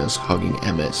Business hugging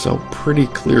Emmett, so pretty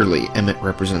clearly Emmett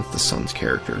represents the son's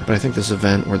character. But I think this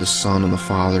event where the son and the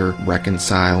father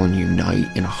reconcile and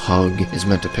unite in a hug is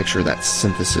meant to picture that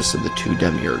synthesis of the two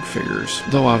demiurge figures,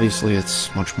 though obviously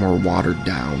it's much more watered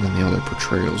down than the other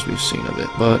portrayals we've seen of it.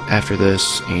 But after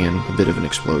this, and a bit of an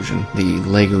explosion, the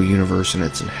Lego universe and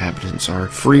its inhabitants are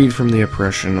freed from the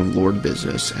oppression of Lord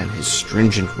Business and his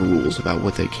stringent rules about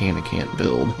what they can and can't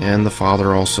build, and the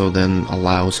father also then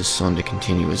allows his son to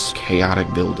continue his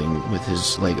chaotic building with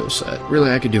his Lego set.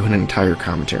 Really, I could do an entire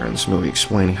commentary on this movie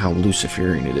explaining how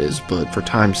Luciferian it is, but for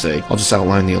time's sake, I'll just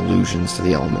outline the allusions to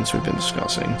the elements we've been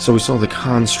discussing. So we saw the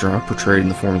construct portrayed in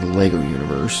the form of the Lego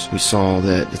universe. We saw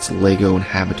that its Lego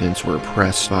inhabitants were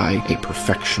oppressed by a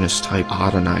perfectionist-type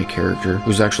Adonai character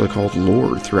who's actually called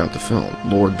Lord throughout the film,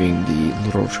 Lord being the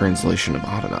literal translation of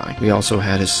Adonai. We also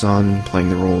had his son playing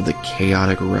the role of the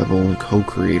chaotic rebel and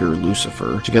co-creator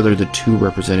Lucifer, together the two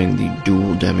representing the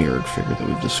dual demiurge figure that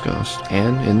we've discussed.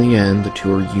 And in the end, the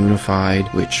two are unified,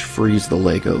 which frees the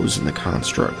Legos and the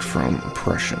construct from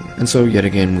oppression. And so yet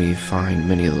again we find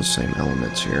many of those same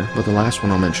elements here. But the last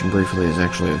one I'll mention briefly is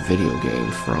actually a video game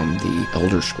from the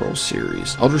Elder Scrolls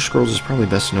series. Elder Scrolls is probably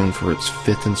best known for its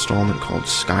 5th installment called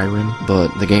Skyrim, but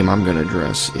the game I'm going to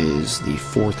address is the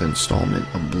 4th installment,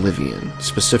 Oblivion,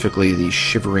 specifically the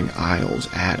Shivering Isles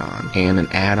add-on. And an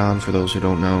add-on, for those who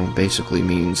don't know, basically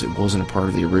means it wasn't a part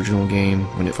of the original game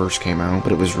when it first came out,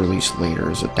 but it was released later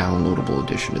as a downloadable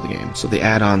addition to the game. So the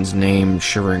add-on's name,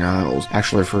 Shivering Isles,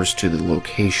 actually refers to the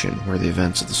location where the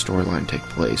events of the storyline take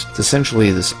place. It's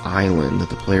essentially this island that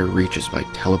the player reaches by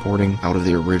teleporting out of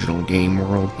the original game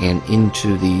world and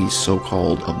into the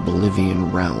so-called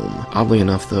Oblivion realm. Oddly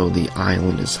enough, though, the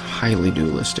island is highly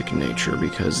dualistic in nature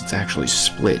because it's actually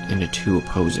split into two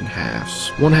opposing halves.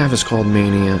 One half is called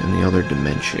Mania and the other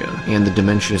Dementia, and the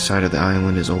Dementia side of the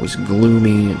island is always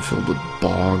gloomy and filled with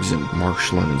bogs and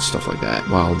marshland and stuff like that,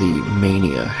 while the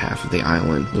Mania half of the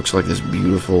island looks like this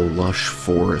beautiful, lush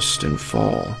forest in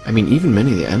fall. I mean, even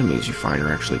many of the enemies you find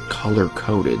are actually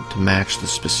color-coded to match the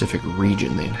specific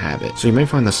region they inhabit. So you may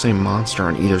find the same monster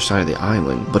on either side of the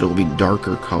island, but it will be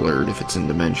darker colored if it's in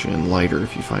Dementia and lighter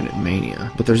if you find it in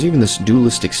Mania. But there's even this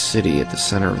dualistic city at the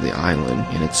center of the island,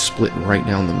 and it's split right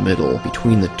down the middle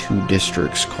between the two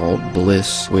districts called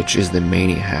Bliss, which is the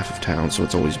Mania half of town, so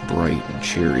it's always bright and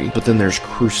cheery. But then there's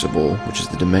Crucible, which is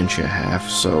the Dementia half,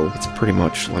 so it's pretty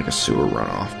much like a sewer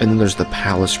runoff. And then there's the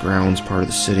Palace Grounds part of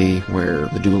the city, where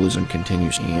the dualism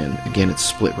continues, and again it's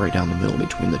split right down the middle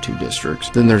between the two districts.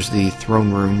 Then there's the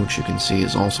Throne Room, which you can see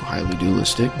is also highly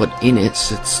dualistic, but in it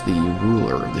sits the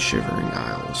ruler of the Shivering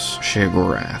Isles,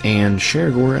 Sheogorath. And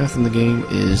Sheogorath in the game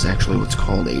is actually what's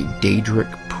called a Daedric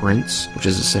Prince, which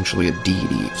is essentially a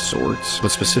deity of sorts,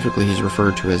 but specifically he's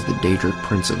referred to as the Daedric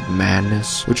Prince of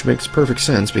Madness, which makes perfect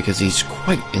sense because he's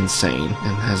quite insane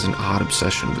and has an odd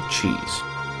obsession with cheese.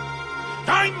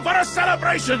 Time for a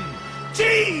celebration!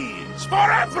 Cheese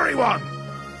for everyone!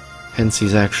 Hence,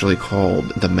 he's actually called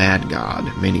the Mad God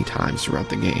many times throughout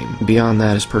the game. Beyond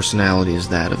that, his personality is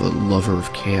that of a lover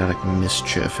of chaotic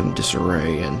mischief and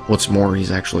disarray, and what's more,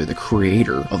 he's actually the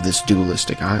creator of this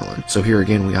dualistic island. So here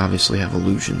again, we obviously have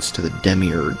allusions to the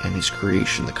demiurge and his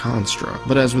creation, the construct.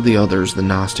 But as with the others, the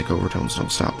Gnostic overtones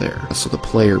don't stop there. So the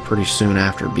player, pretty soon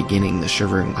after beginning the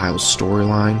Shivering Isles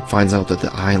storyline, finds out that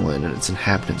the island and its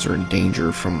inhabitants are in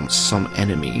danger from some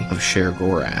enemy of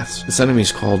Sheogorath's. This enemy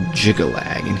is called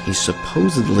Jiggalag, and he's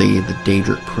supposedly the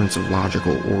Daedric Prince of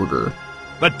Logical Order.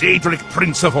 The Daedric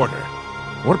Prince of Order.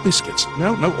 Or biscuits.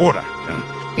 No order.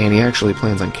 And he actually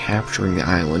plans on capturing the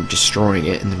island, destroying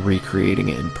it, and then recreating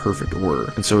it in perfect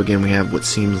order. And so again, we have what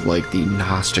seems like the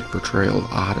Gnostic portrayal of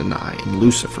Adonai and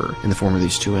Lucifer in the form of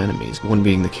these two enemies, one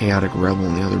being the chaotic rebel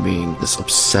and the other being this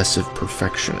obsessive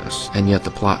perfectionist. And yet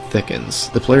the plot thickens.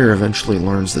 The player eventually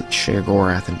learns that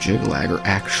Sheogorath and Jiggalag are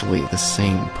actually the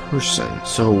same person.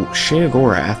 So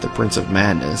Sheogorath, the Prince of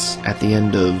Madness, at the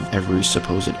end of every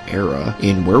supposed era,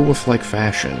 in werewolf-like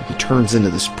fashion, he turns into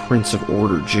this Prince of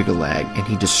Order Jiggalag, and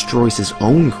he destroys his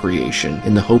own creation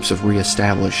in the hopes of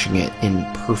re-establishing it in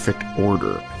perfect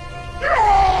order.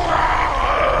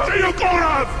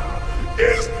 Sheogorath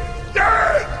is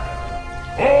dead!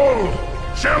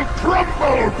 All shall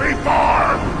crumble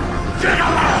before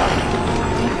Jiggalag!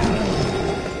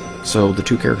 So the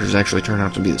two characters actually turn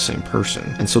out to be the same person,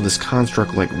 and so this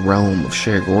construct-like realm of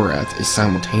Sheogorath is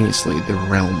simultaneously the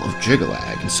realm of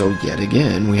Jiggalag, and so yet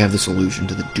again we have this allusion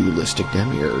to the dualistic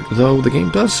demiurge, though the game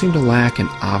does seem to lack an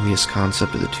obvious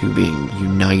concept of the two being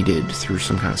united through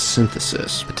some kind of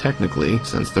synthesis. But technically,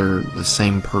 since they're the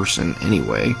same person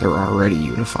anyway, they're already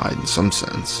unified in some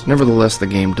sense. Nevertheless, the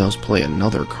game does play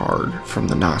another card from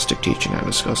the Gnostic teaching I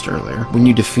discussed earlier. When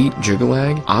you defeat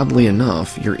Jiggalag, oddly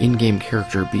enough, your in-game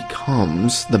character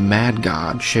becomes the Mad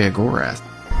God Sheogorath.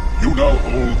 You now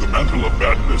hold the mantle of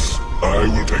madness. I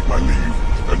will take my leave,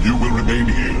 and you will remain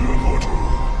here, mortal.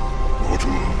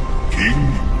 Mortal, king,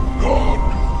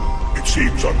 god. It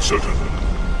seems uncertain.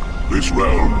 This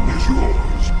realm is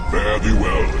yours. Fare thee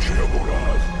well,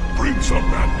 Sheogorath, Prince of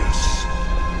Madness.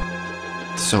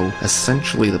 So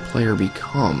essentially the player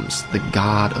becomes the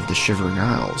god of the Shivering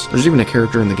Isles. There's even a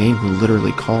character in the game who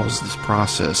literally calls this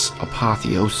process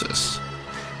apotheosis.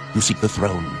 You seek the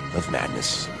throne of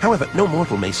madness. However, no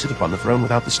mortal may sit upon the throne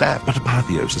without the staff. But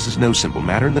apotheosis is no simple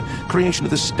matter, and the creation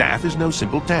of the staff is no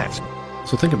simple task.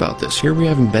 So think about this. Here we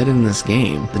have embedded in this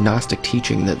game the Gnostic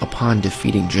teaching that upon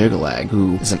defeating Jiggalag,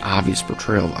 who is an obvious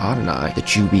portrayal of Adonai,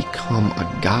 that you become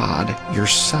a god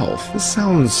yourself. This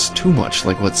sounds too much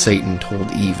like what Satan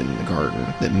told Eve in the garden,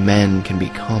 that men can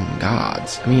become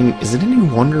gods. I mean, is it any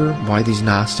wonder why these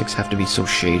Gnostics have to be so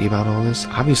shady about all this?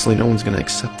 Obviously no one's going to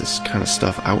accept this kind of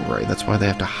stuff outright. That's why they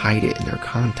have to hide it in their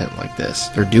content like this.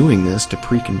 They're doing this to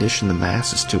precondition the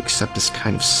masses to accept this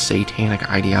kind of satanic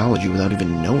ideology without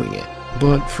even knowing it.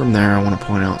 But from there, I want to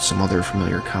point out some other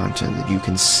familiar content that you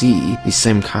can see these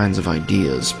same kinds of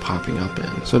ideas popping up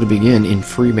in. So to begin, in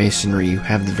Freemasonry, you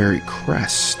have the very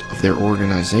crest of their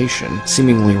organization,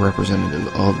 seemingly representative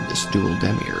of this dual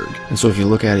demiurge. And so if you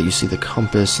look at it, you see the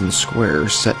compass and the square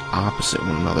set opposite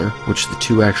one another, which the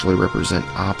two actually represent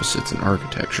opposites in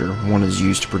architecture. One is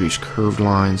used to produce curved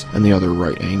lines, and the other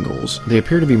right angles. They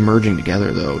appear to be merging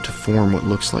together, though, to form what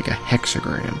looks like a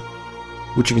hexagram.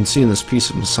 Which you can see in this piece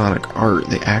of Masonic art,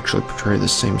 they actually portray the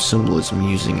same symbolism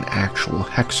using an actual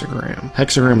hexagram.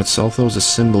 Hexagram itself, though, is a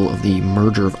symbol of the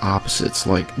merger of opposites,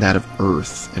 like that of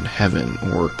Earth and Heaven,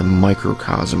 or the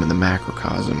microcosm and the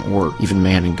macrocosm, or even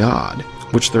man and God.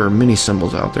 Which there are many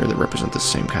symbols out there that represent the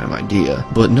same kind of idea.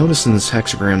 But notice in this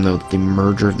hexagram, though, that the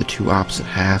merger of the two opposite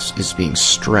halves is being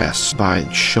stressed by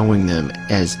showing them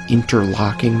as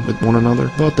interlocking with one another.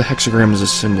 But the hexagram as a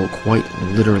symbol quite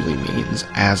literally means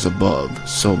as above,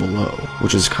 so below,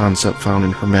 which is a concept found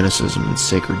in Hermeticism and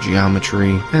sacred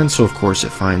geometry, and so of course it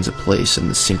finds a place in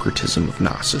the syncretism of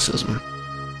Gnosticism.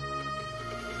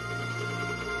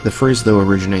 The phrase, though,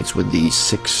 originates with the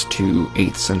 6th to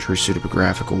 8th century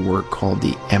pseudepigraphical work called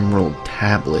the Emerald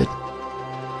Tablet.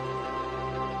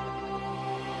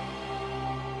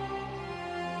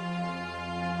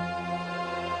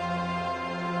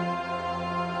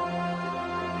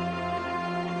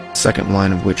 Second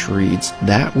line of which reads,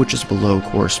 "That which is below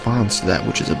corresponds to that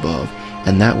which is above,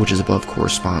 and that which is above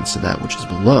corresponds to that which is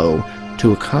below,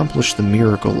 to accomplish the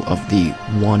miracle of the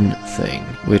one thing,"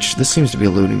 which this seems to be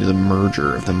alluding to the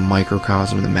merger of the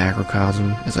microcosm and the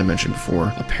macrocosm, as I mentioned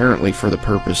before, apparently for the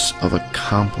purpose of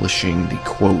accomplishing the,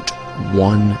 quote,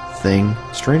 one thing.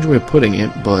 Strange way of putting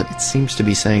it, but it seems to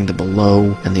be saying the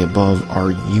below and the above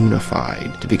are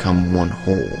unified to become one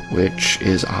whole, which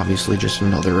is obviously just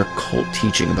another occult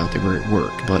teaching about the great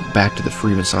work. But back to the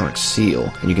Freemasonic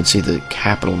seal, and you can see the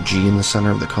capital G in the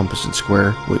center of the compass and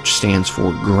square, which stands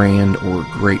for Grand or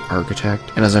Great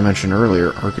Architect. And as I mentioned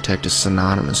earlier, architect is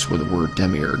synonymous with the word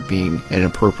demiurge, being an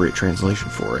appropriate translation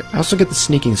for it. I also get the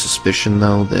sneaking suspicion,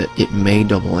 though, that it may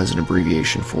double as an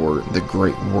abbreviation for the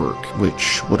Great Work,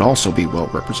 which would also be well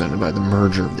represented by the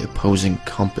merger of the opposing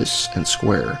compass and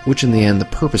square, which in the end, the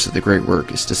purpose of the Great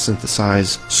Work is to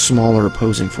synthesize smaller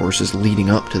opposing forces leading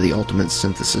up to the ultimate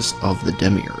synthesis of the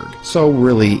demiurge. So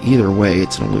really, either way,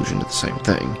 it's an allusion to the same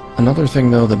thing. Another thing,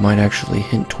 though, that might actually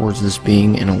hint towards this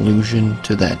being an allusion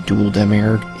to that dual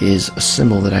demiurge is a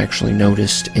symbol that I actually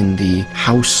noticed in the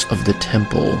House of the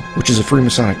Temple, which is a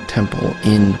Freemasonic temple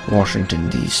in Washington,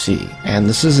 D.C. And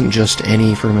this isn't just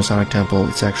any Freemasonic temple,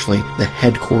 it's actually the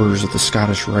headquarters of the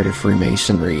Scottish Rite of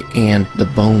Freemasonry, and the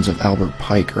bones of Albert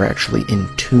Pike are actually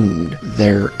entombed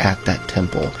there at that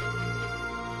temple.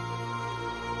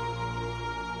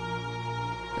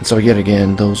 And so yet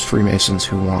again, those Freemasons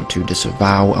who want to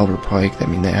disavow Albert Pike, I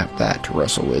mean, they have that to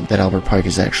wrestle with, that Albert Pike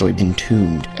is actually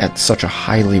entombed at such a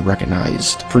highly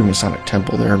recognized Freemasonic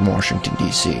temple there in Washington,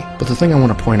 D.C. But the thing I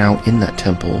want to point out in that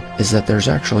temple is that there's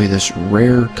actually this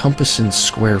rare compass and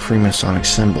square Freemasonic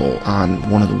symbol on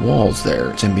one of the walls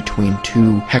there. It's in between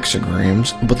two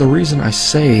hexagrams. But the reason I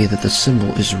say that the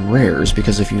symbol is rare is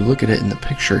because if you look at it in the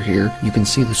picture here, you can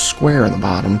see the square on the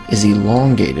bottom is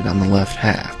elongated on the left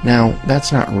half. Now,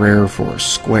 that's not rare for a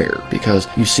square, because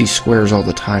you see squares all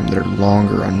the time that are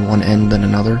longer on one end than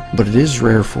another, but it is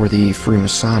rare for the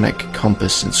Freemasonic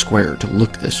compass and square to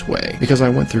look this way, because I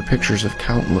went through pictures of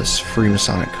countless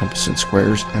Freemasonic compass and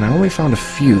squares, and I only found a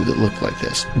few that looked like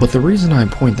this. But the reason I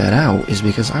point that out is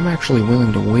because I'm actually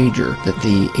willing to wager that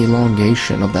the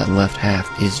elongation of that left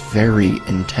half is very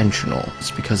intentional.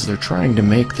 It's because they're trying to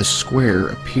make the square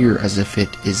appear as if it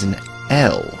is an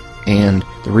L. And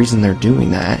the reason they're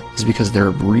doing that is because they're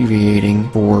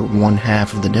abbreviating for one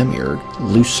half of the demiurge,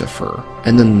 Lucifer.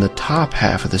 And then the top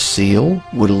half of the seal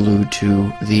would allude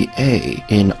to the A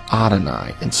in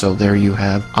Adonai. And so there you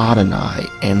have Adonai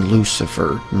and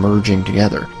Lucifer merging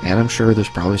together. And I'm sure there's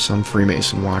probably some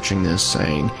Freemason watching this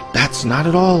saying, that's not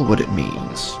at all what it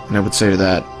means. And I would say to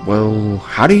that, well,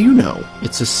 how do you know?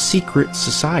 It's a secret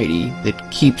society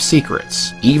that keeps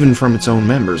secrets, even from its own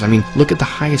members. I mean, look at the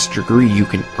highest degree you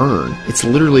can earn. It's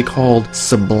literally called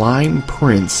Sublime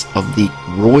Prince of the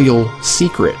Royal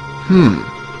Secret.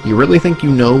 You really think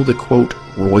you know the, quote,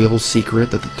 royal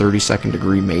secret that the 32nd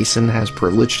degree Mason has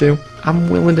privilege to? I'm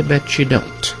willing to bet you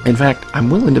don't. In fact, I'm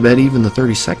willing to bet even the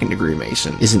 32nd degree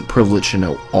Mason isn't privileged to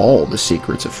know all the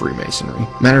secrets of Freemasonry.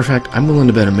 Matter of fact, I'm willing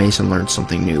to bet a Mason learns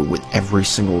something new with every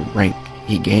single rank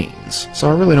he gains. So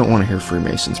I really don't want to hear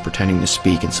Freemasons pretending to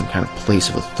speak in some kind of place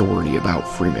of authority about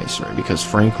Freemasonry, because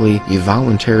frankly, you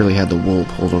voluntarily had the wool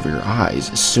pulled over your eyes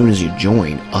as soon as you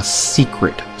join a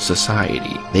secret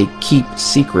society. They keep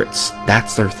secrets.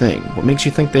 That's their thing. What makes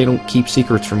you think they don't keep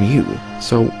secrets from you?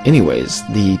 So anyways,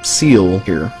 the seal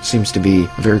here seems to be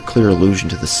a very clear allusion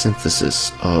to the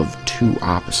synthesis of two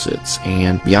opposites,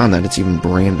 and beyond that, it's even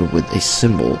branded with a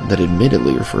symbol that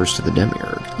admittedly refers to the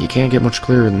demiurge. You can't get much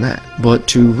clearer than that. But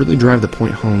to really drive the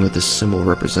point home that this symbol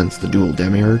represents the dual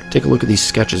demiurge, take a look at these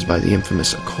sketches by the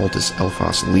infamous occultist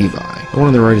Eliphas Levi. The one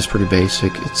on the right is pretty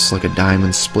basic. It's like a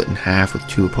diamond split in half with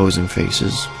two opposing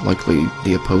faces, likely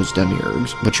the opposed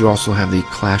demiurges. But you also have the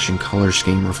clashing color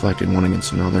scheme reflected one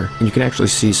against another, and you can actually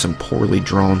see some poorly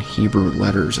drawn Hebrew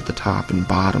letters at the top and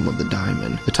bottom of the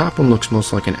diamond. The top one looks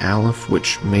most like an aleph,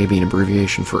 which may be an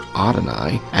abbreviation for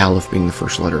Adonai, aleph being the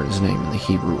first letter in his name in the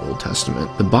Hebrew Old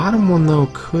Testament. The bottom one, though,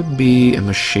 could be a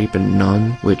misshapen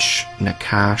nun, which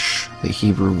Nakash, the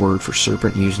Hebrew word for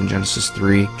serpent used in Genesis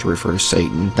 3 to refer to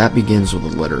Satan, that begins with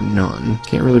the letter nun.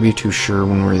 Can't really be too sure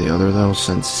one way or the other, though,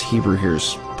 since Hebrew here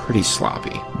is pretty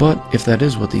sloppy. But if that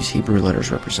is what these Hebrew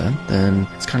letters represent, then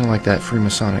it's kind of like that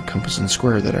Freemasonic compass and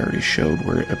square that I already showed,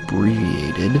 where it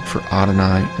abbreviated for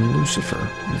Adonai and Lucifer.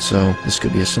 And so this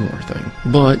could be a similar thing.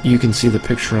 But you can see the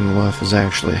picture on the left is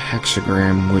actually a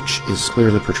hexagram, which is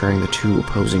clearly portraying the two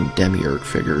opposing demiurge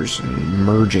figures and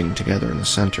merging together in the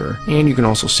center. And you can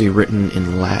also see written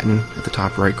in Latin at the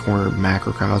top right corner,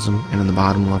 macrocosm, and in the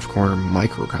bottom left corner,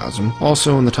 microcosm.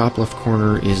 Also in the top left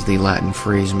corner is the Latin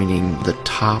phrase meaning the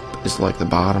top top is like the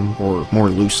bottom, or more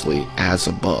loosely, as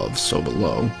above, so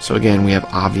below. So again, we have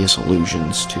obvious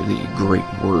allusions to the great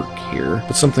work here.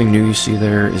 But something new you see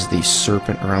there is the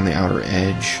serpent around the outer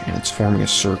edge, and it's forming a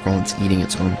circle, and it's eating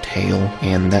its own tail,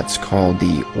 and that's called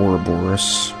the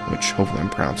Ouroboros, which hopefully I'm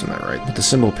pronouncing that right. But the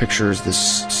symbol pictures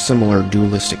this similar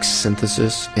dualistic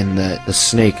synthesis in that the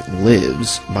snake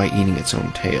lives by eating its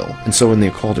own tail. And so in the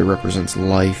occult it represents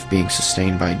life being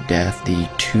sustained by death, the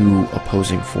two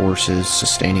opposing forces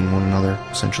sustaining one another,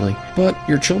 essentially. But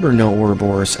your children know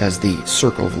Ouroboros as the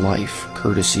circle of life,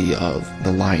 courtesy of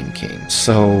the Lion King.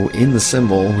 So in the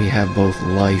symbol, we have both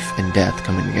life and death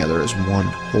coming together as one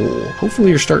whole. Hopefully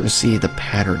you're starting to see the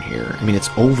pattern here. I mean,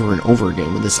 it's over and over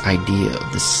again with this idea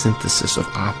of the synthesis of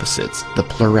opposites. The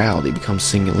plurality becomes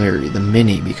singularity, the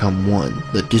many become one,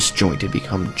 the disjointed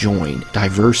become joined,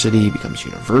 diversity becomes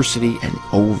university, and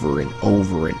over and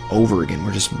over and over again,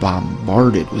 we're just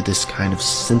bombarded with this kind of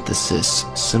synthesis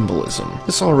symbolism.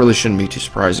 This all really shouldn't be too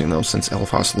surprising though, since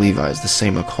Eliphas Levi is the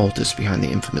same occultist behind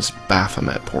the infamous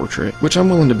Baphomet portrait, which I'm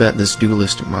willing to bet this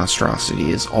dualistic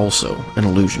monstrosity is also an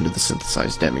allusion to the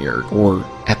synthesized demiurge, or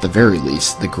at the very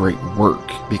least, the great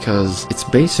work, because it's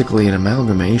basically an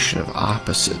amalgamation of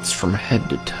opposites from head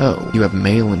to toe. You have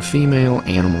male and female,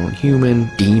 animal and human,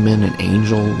 demon and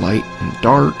angel, light and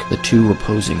dark, the two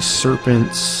opposing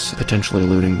serpents, potentially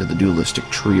alluding to the dualistic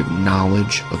tree of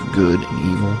knowledge of good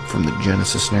and evil from the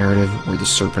Genesis narrative where the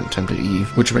serpent tempted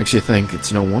Eve, which makes you think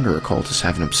it's no wonder occultists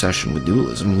have an obsession with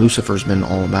dualism. Lucifer's been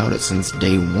all about it since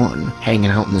day one, hanging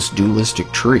out in this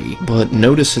dualistic tree. But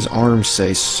notice his arms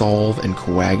say solve and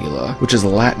coagula, which is a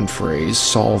Latin phrase,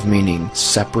 solve meaning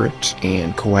separate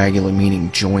and coagula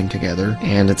meaning joined together,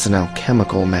 and it's an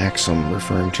alchemical maxim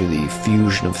referring to the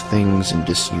fusion of things in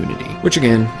disunity, which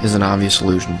again is an obvious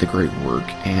allusion to the great work,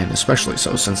 and especially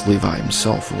so since Levi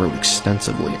himself wrote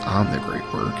extensively on the great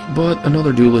work. But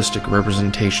another dualistic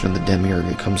representation of the demiurge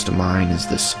that comes to mind is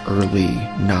this early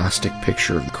Gnostic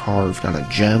picture of carved on a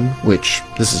gem, which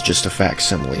this is just a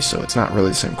facsimile, so it's not really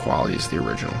the same quality as the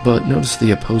original. But notice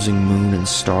the opposing moon and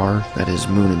star, that is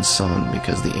moon and sun,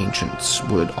 because the ancients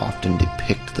would often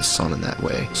depict the sun in that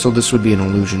way. So this would be an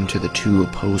allusion to the two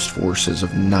opposed forces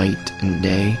of night and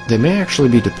day. They may actually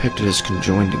be depicted as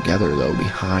conjoined together though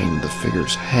behind the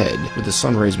figure's head, with the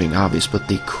sun rays being obvious, but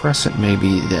the crescent may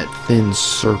be that thin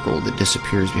circle that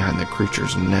disappears behind the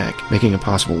creature's neck, making a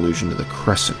possible allusion to the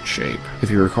crescent shape. If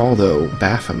you recall though,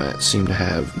 Baphomet seemed to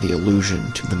have the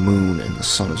allusion to the moon and the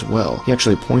sun as well. He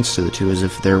actually points to the two as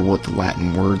if they're what the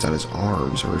Latin words on his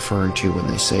arms are referring to when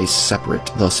they say separate,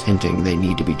 thus hinting they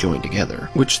need to be joined together,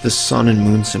 which the sun and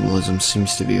moon symbolism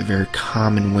seems to be a very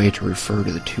common way to refer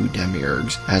to the two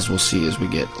demiurges, as we'll see as we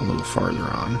get a little farther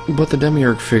on. But the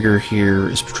demiurge figure here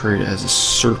is portrayed as a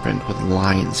serpent with a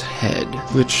lion's head,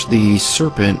 which the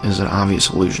serpent is an obvious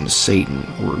allusion to Satan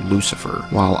or Lucifer,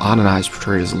 while Adonai is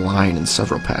portrayed as a lion in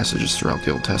several passages throughout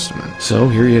the Old Testament. So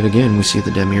here yet again we see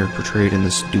the demiurge portrayed in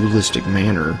this dualistic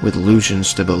manner with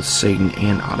allusions to both Satan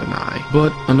and Adonai.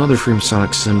 But another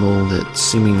Freemasonic symbol that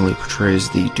seemingly portrays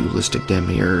the dualistic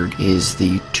demiurge is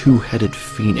the two-headed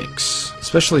phoenix,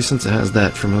 especially since it has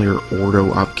that familiar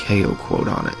Ordo ab Chao quote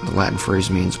on it. The Latin phrase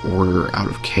means order out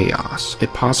of chaos.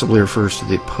 It possibly refers to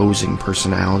the opposing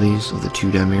personalities of the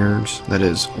two demiurges, that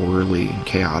is, orderly and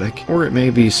chaotic, or it may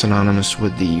be synonymous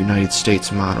with the United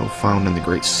States motto found in the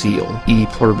Great Seal, E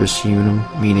pluribus unum,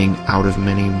 meaning out of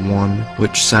many one,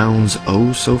 which sounds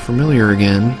oh so familiar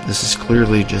again. This is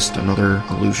clearly just another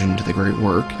allusion to the great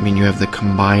work. I mean, you have the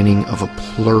combining of a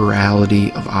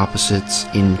plurality of opposites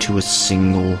into a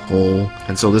single whole,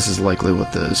 and so this is likely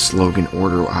what the slogan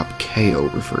Ordo ab Chao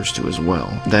refers to as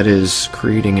well. That is,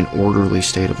 creating an orderly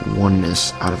state of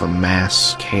oneness out of a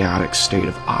mass, chaotic state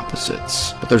of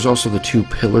opposites. But there's also the two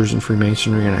pillars in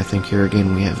Freemasonry, and I think here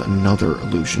again we have another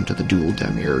allusion to the dual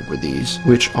demiurge with these,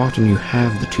 which often you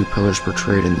have the two pillars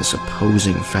portrayed in this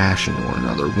opposing fashion to one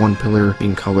another, one pillar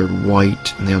being colored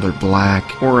white and the other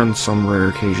black, or on some rare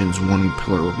occasions one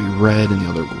pillar will be red and the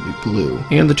other will be blue.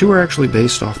 And the two are actually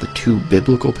based off the two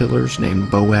biblical pillars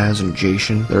named Boaz and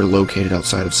Jashan that are located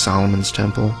outside of Solomon's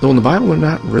temple, though in the Bible they're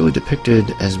not really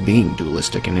depicted as being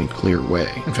dualistic in a clear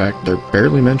way. In fact, they're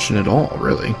barely mentioned at all,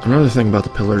 really. Another thing about the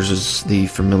pillars is the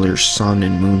familiar sun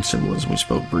and moon symbolism we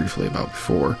spoke briefly about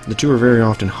before. The two are very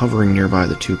often hovering nearby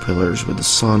the two pillars, with the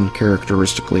sun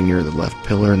characteristically near the left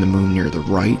pillar and the moon near the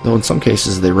right, though in some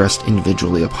cases they rest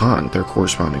individually upon their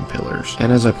corresponding pillars.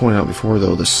 And as I pointed out before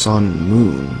though, the sun and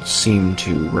moon seem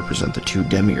to represent the two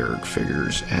demiurge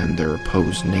figures and their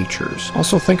opposed natures.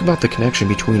 Also think about the connection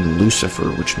between Lucifer,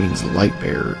 which means the light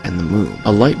bearer, and the moon.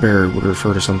 A light bearer would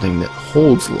refer to something that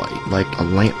holds light, like a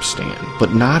lampstand,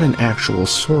 but not an actual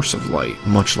source of light,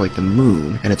 much like the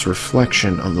moon and its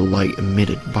reflection of the light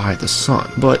emitted by the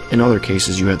sun. But in other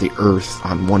cases, you have the Earth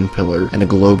on one pillar and a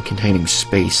globe containing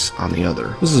space on the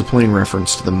other. This is a plain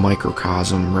reference to the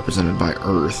microcosm represented by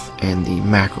Earth and the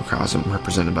macrocosm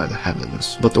represented by the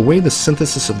heavens. But the way the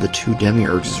synthesis of the two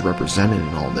demiurges is represented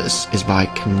in all this is by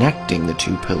connecting the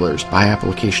two pillars by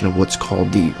application of what's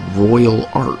called the royal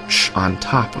arch on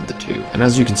top of the two. And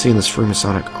as you can see in this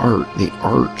Freemasonic art, the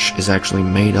arch is actually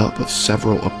made up of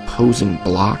several opposing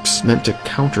blocks meant to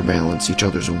counterbalance each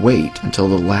other's weight until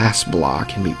the last block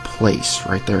can be placed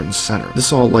right there in the center.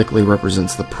 This all likely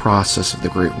represents the process of the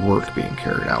great work being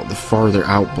carried out. The farther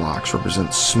out blocks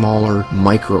represent smaller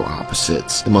micro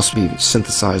opposites that must be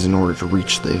synthesized in order to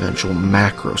reach the eventual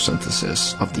macro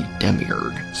synthesis of the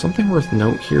demiurge. Something worth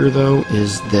note here, though,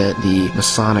 is that the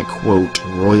Masonic quote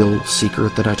royal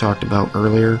secret that I talked about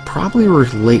earlier probably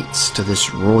relates to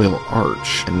this royal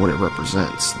arch and what it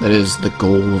represents. That is the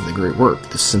goal of the great work,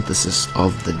 the synthesis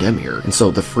of the demiurge. And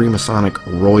so the Freemasonic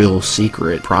royal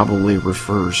secret probably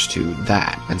refers to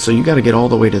that. And so you got to get all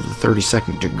the way to the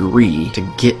 32nd degree to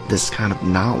get this kind of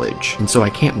knowledge. And so I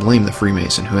can't blame the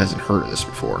Freemason who hasn't heard of this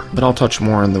before. But I'll touch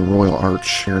more on the royal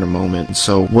arch here in a moment. And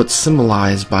so what's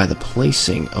symbolized by the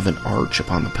placing of an arch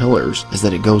upon the pillars is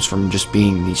that it goes from just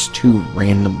being these two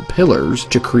random pillars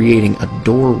to creating a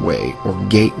doorway or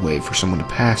gateway for someone to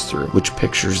pass through, which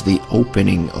pictures the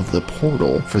opening of the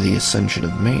portal for the ascension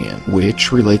of man,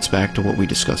 which relates back to what we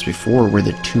discussed before, where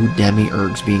the two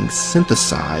demiurges being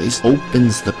synthesized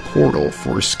opens the portal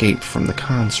for escape from the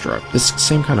construct. This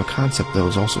same kind of concept, though,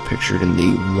 is also pictured in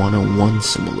the 101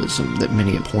 symbolism that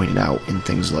many have pointed out in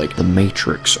things like The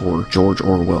Matrix or George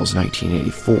Orwell's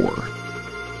 1984.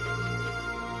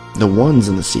 The ones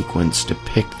in the sequence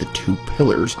depict the two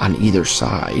pillars on either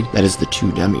side, that is the two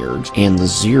demiurges, and the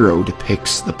 0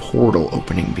 depicts the portal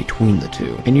opening between the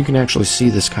two. And you can actually see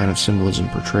this kind of symbolism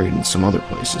portrayed in some other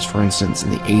places. For instance,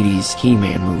 in the 80s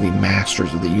He-Man movie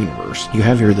Masters of the Universe, you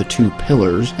have here the two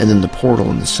pillars and then the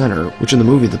portal in the center, which in the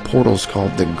movie the portal is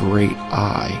called the Great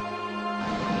Eye.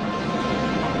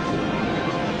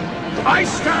 I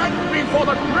stand before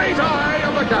the great eye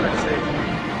of the galaxy.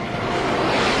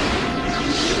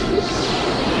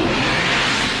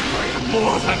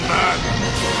 More than man,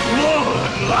 more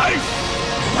than life,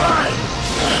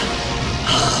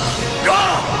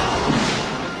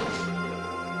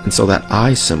 And so that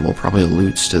eye symbol probably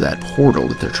alludes to that portal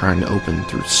that they're trying to open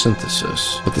through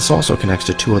synthesis. But this also connects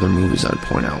to two other movies I'd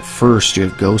point out. First, you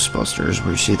have Ghostbusters,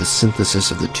 where you see the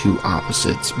synthesis of the two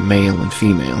opposites, male and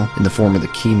female, in the form of the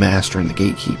Keymaster and the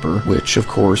Gatekeeper, which of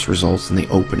course results in the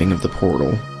opening of the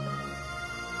portal.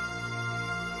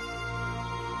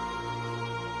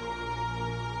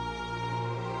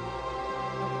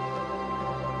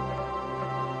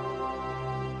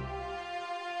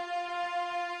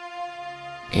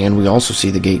 And we also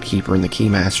see the Gatekeeper and the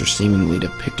Keymaster seemingly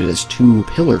depicted as two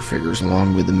pillar figures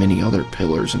along with the many other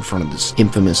pillars in front of this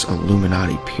infamous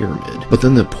Illuminati pyramid. But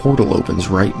then the portal opens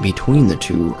right between the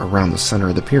two around the center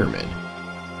of the pyramid.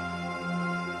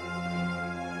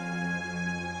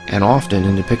 And often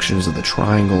in depictions of the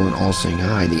triangle and all-seeing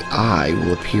eye, the eye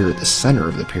will appear at the center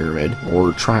of the pyramid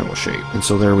or triangle shape. And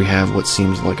so there we have what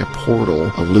seems like a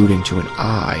portal alluding to an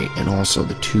eye and also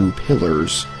the two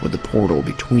pillars with the portal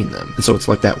between them. And so it's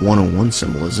like that 101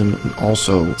 symbolism, and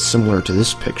also similar to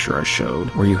this picture I showed,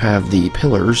 where you have the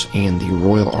pillars and the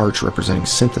royal arch representing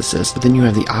synthesis, but then you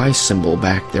have the eye symbol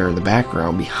back there in the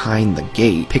background behind the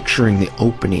gate, picturing the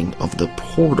opening of the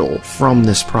portal from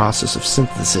this process of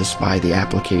synthesis by the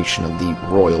application of the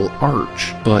royal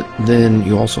arch. But then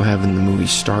you also have in the movie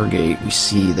Stargate, we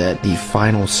see that the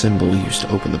final symbol used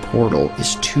to open the portal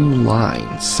is two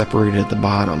lines separated at the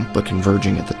bottom but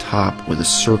converging at the top with a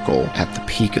circle at the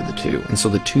peak of the two. And so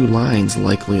the two lines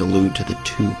likely allude to the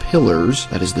two pillars,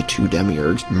 that is the two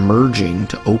demiurges, merging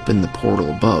to open the portal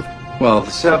above. Well,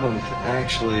 the seventh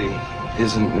actually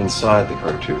isn't inside the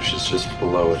cartouche, it's just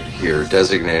below it here,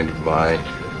 designated by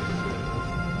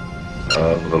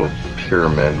a little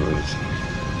pyramid with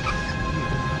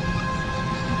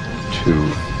two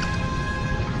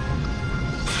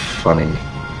funny,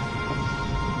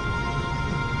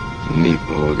 neat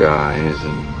little guys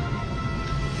and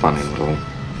funny little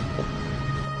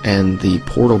and the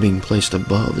portal being placed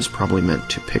above is probably meant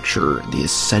to picture the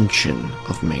ascension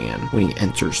of man when he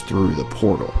enters through the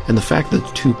portal. And the fact that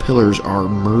the two pillars are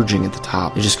merging at the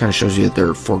top, it just kind of shows you that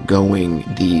they're foregoing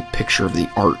the picture of the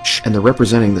arch, and they're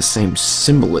representing the same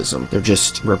symbolism, they're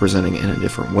just representing it in a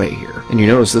different way here. And you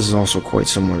notice this is also quite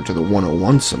similar to the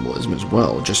 101 symbolism as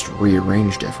well, just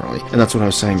rearranged differently. And that's what I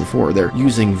was saying before, they're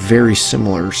using very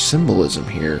similar symbolism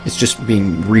here, it's just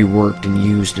being reworked and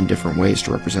used in different ways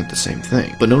to represent the same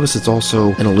thing. But notice it's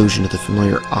also an allusion to the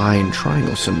familiar eye and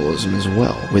triangle symbolism as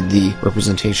well, with the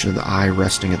representation of the eye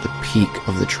resting at the peak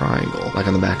of the triangle, like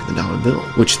on the back of the dollar bill,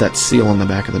 which that seal on the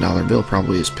back of the dollar bill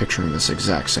probably is picturing this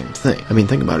exact same thing. I mean,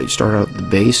 think about it, you start out at the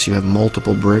base, you have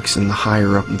multiple bricks, and the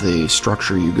higher up the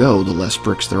structure you go, the less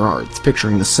bricks there are. It's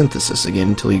picturing the synthesis again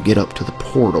until you get up to the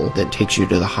portal that takes you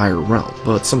to the higher realm.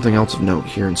 But something else of note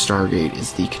here in Stargate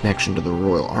is the connection to the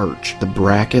Royal Arch. The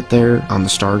bracket there on the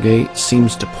Stargate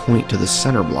seems to point to the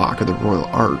center block of the Royal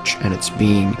Arch, and it's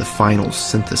being the final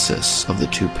synthesis of the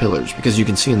two pillars, because you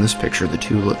can see in this picture the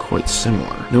two look quite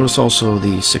similar. Notice also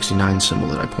the 69 symbol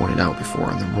that I pointed out before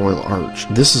on the Royal Arch.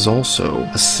 This is also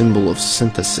a symbol of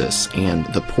synthesis, and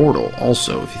the portal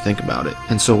also, if you think about it.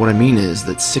 And so what I mean is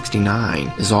that 69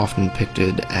 is often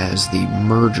depicted as the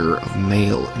merger of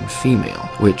male and female,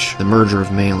 which the merger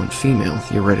of male and female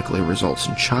theoretically results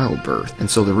in childbirth. And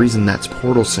so the reason that's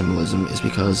portal symbolism is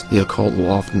because the occult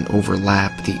will often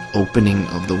overlap the opening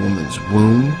of the woman's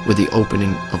womb with the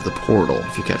opening of the portal,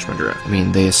 if you catch my drift. I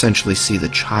mean, they essentially see the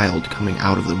child coming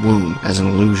out of the womb as an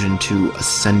allusion to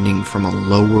ascending from a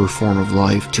lower form of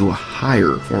life to a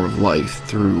higher form of life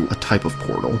through a type of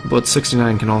portal. But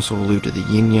 69 can also allude to the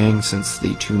yin-yang, since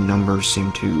the two numbers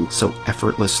seem to so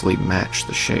effortlessly match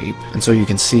the shape. And so you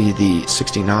can see the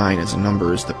 69 as a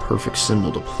number is the perfect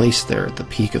symbol to place there at the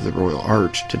peak of the Royal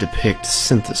Arch to depict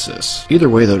synthesis. Either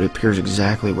way though, it appears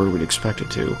exactly where we'd expect it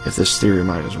to, if this theory of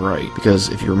mine is right, because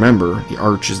if you remember, the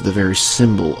arch is the very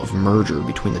symbol of merger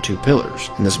between the two pillars,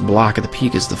 and this block at the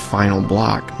peak is the final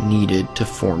block needed to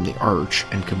form the arch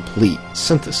and complete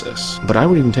synthesis. But I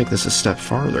would even take this a step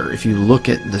farther. If you look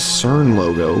at the CERN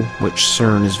logo, which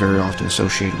CERN is very often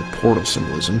associated with portal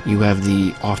symbolism, you have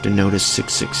the often noticed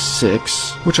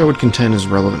 666, which I would contend is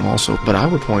relevant also, but I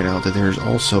would point out that there's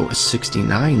also a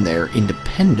 69 there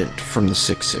independent from the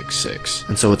 666,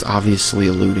 and so it's obviously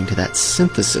alluding to that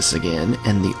synthesis again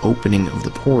and the opening of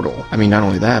the portal. I mean, not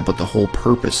only that, but the whole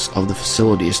purpose of the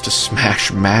facility is to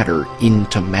smash matter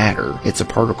into matter. It's a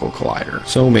particle collider.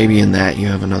 So maybe in that you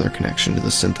have another connection to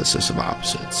the synthesis of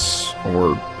opposites,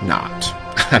 or not.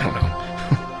 I don't know.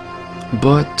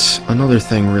 But another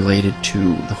thing related to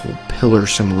the whole pillar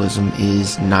symbolism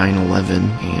is 9/11,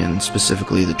 and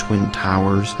specifically the Twin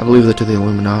Towers. I believe that to the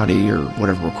Illuminati, or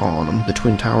whatever we're calling them, the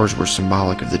Twin Towers were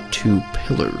symbolic of the two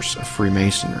pillars of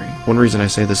Freemasonry. One reason I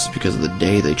say this is because of the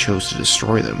day they chose to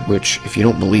destroy them, which, if you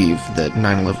don't believe that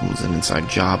 9/11 was an inside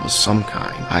job of some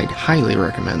kind, I'd highly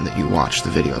recommend that you watch the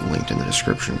video I've linked in the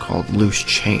description called Loose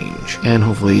Change, and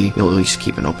hopefully you'll at least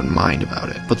keep an open mind about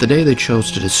it. But the day they chose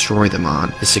to destroy them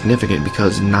on is significant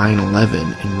because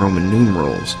 9/11 in Roman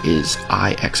numerals is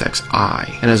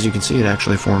IXXI, and as you can see, it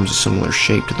actually forms a similar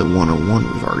shape to the 101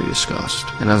 we've already discussed.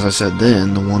 And as I said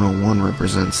then, the 101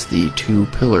 represents the two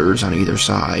pillars on either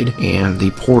side and the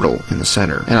portal in the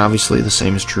center, and obviously the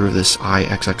same is true of this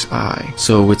IXXI,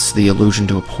 so it's the allusion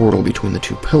to a portal between the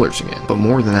two pillars again. But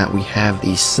more than that, we have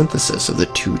the synthesis of the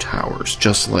two towers,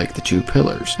 just like the two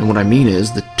pillars. And what I mean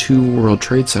is the two World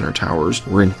Trade Center towers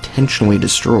were intentionally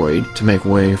destroyed to make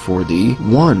way for the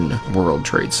one World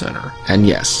Trade Center. And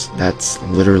yes, that's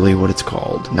literally what it's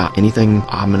called. Not anything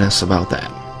ominous about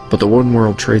that. But the One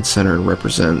World Trade Center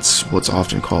represents what's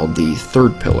often called the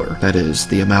third pillar, that is,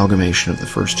 the amalgamation of the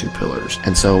first two pillars.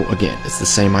 And so, again, it's the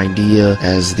same idea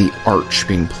as the arch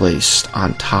being placed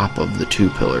on top of the two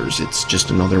pillars. It's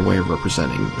just another way of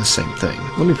representing the same thing.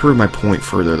 Let me prove my point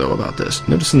further, though, about this.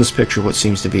 Notice in this picture what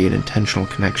seems to be an intentional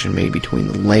connection made between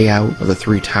the layout of the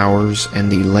three towers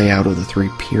and the layout of the three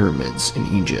pyramids in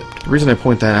Egypt. The reason I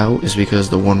point that out is because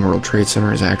the One World Trade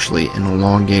Center is actually an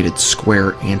elongated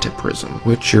square antiprism,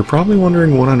 which you're probably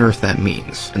wondering what on earth that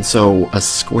means. And so a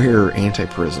square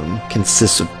antiprism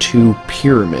consists of two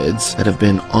pyramids that have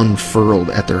been unfurled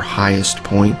at their highest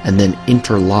point and then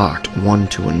interlocked one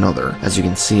to another, as you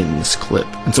can see in this clip.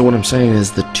 And so what I'm saying is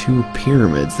the two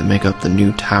pyramids that make up the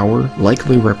new tower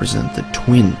likely represent the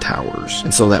Twin Towers.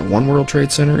 And so that one World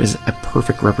Trade Center is a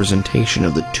perfect representation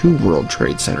of the two World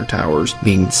Trade Center towers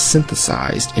being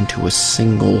synthesized into a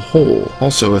single whole.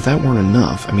 Also, if that weren't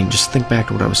enough, I mean, just think back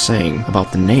to what I was saying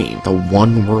about the name. The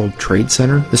One World Trade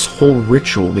Center, this whole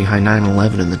ritual behind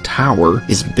 9/11 and the tower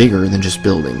is bigger than just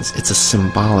buildings. It's a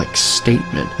symbolic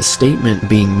statement. The statement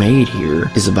being made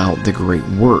here is about the great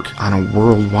work on a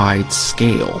worldwide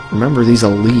scale. Remember, these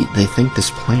elite, they think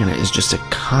this planet is just a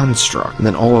construct, and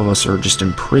that all of us are just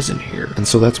imprisoned here. And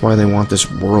so that's why they want this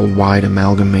worldwide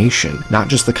amalgamation, not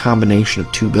just the combination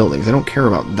of two buildings. They don't care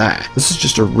about that. This is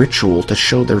just a ritual to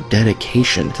show their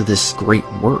dedication to this great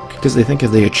work, because they think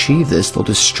if they achieve this, they'll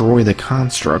destroy the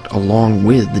construct along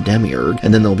with the demiurge,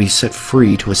 and then they'll be set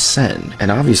free to ascend.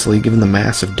 And obviously, given the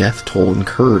massive death toll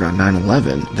incurred on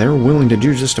 9/11, they're willing to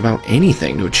do just about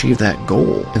anything to achieve that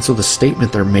goal. And so the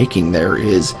statement they're making there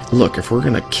is, look, if we're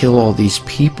gonna kill all these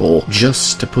people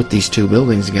just to put these two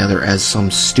buildings together as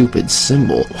some stupid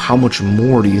symbol, how much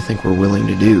more do you think we're willing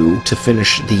to do to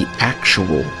finish the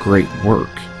actual great work?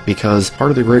 Because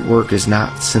part of the great work is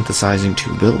not synthesizing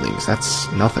two buildings.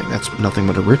 That's nothing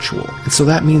but a ritual. And so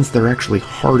that means they're actually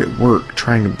hard at work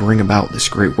trying to bring about this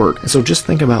great work. And so just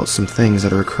think about some things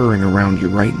that are occurring around you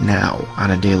right now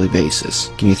on a daily basis.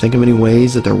 Can you think of any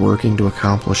ways that they're working to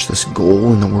accomplish this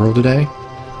goal in the world today?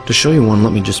 To show you one,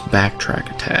 let me just backtrack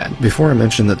a tad. Before I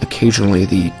mentioned that occasionally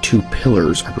the two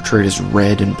pillars are portrayed as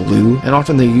red and blue, and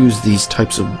often they use these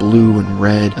types of blue and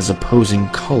red as opposing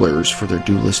colors for their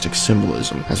dualistic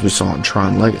symbolism, as we saw in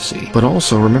Tron Legacy. But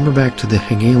also, remember back to the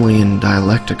Hegelian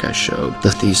dialectic I showed.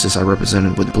 The thesis I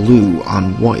represented with blue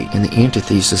on white, and the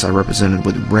antithesis I represented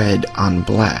with red on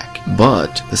black.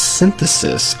 But the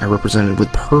synthesis I represented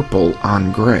with purple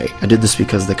on gray. I did this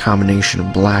because the combination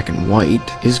of black and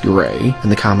white is gray,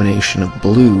 and the combination of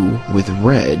blue with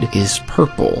red is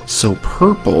purple. So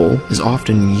purple is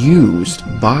often used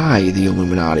by the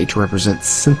Illuminati to represent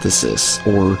synthesis,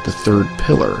 or the third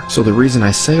pillar. So the reason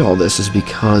I say all this is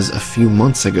because a few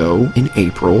months ago, in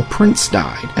April, Prince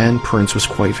died. And Prince was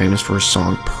quite famous for his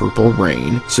song Purple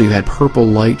Rain. So you had purple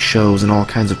light shows and all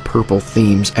kinds of purple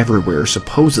themes everywhere,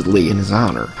 supposedly in his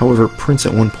honor. However, Prince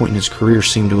at one point in his career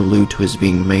seemed to allude to his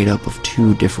being made up of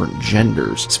two different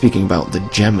genders, speaking about the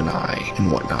Gemini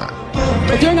and whatnot.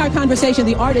 But during our conversation,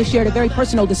 the artist shared a very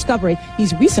personal discovery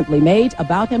he's recently made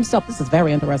about himself. This is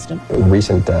very interesting.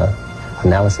 Recent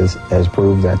analysis has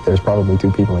proved that there's probably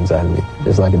two people inside of me,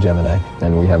 just like a Gemini,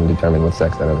 and we haven't determined what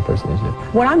sex that other person is yet.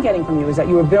 What I'm getting from you is that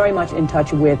you were very much in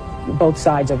touch with both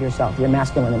sides of yourself, your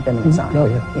masculine and feminine side. Oh,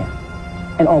 yeah.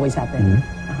 Yeah. And always have been.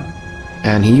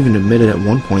 And he even admitted at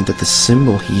one point that the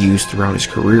symbol he used throughout his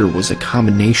career was a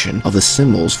combination of the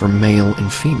symbols for male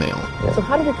and female. Yeah. So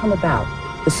how did it come about?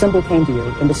 The symbol came to you,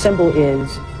 and the symbol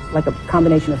is like a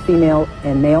combination of female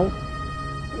and male?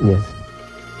 Yes.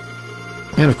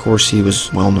 And of course, he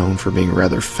was well known for being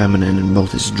rather feminine in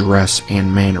both his dress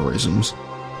and mannerisms.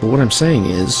 But what I'm saying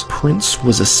is, Prince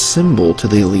was a symbol to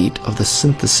the elite of the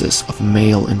synthesis of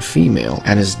male and female,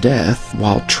 and his death,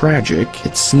 while tragic,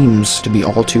 it seems to be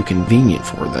all too convenient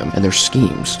for them and their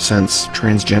schemes, since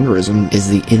transgenderism is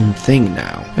the in thing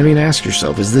now. I mean, ask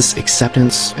yourself, is this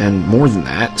acceptance, and more than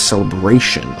that,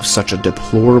 celebration of such a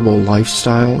deplorable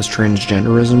lifestyle as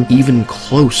transgenderism even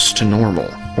close to normal?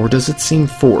 Or does it seem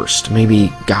forced, maybe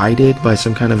guided by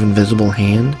some kind of invisible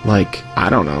hand? Like, I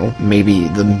don't know, maybe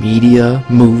the media,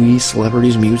 movies,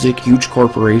 celebrities, music, huge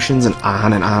corporations, and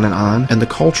on and on and on. And the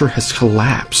culture has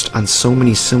collapsed on so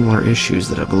many similar issues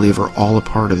that I believe are all a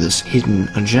part of this hidden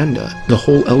agenda. The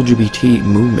whole LGBT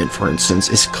movement, for instance,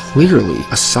 is clearly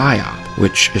a psyop,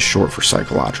 which is short for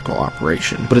psychological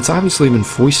operation. But it's obviously been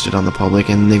foisted on the public,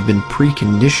 and they've been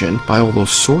preconditioned by all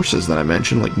those sources that I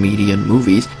mentioned, like media and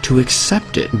movies, to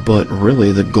accept it. But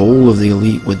really, the goal of the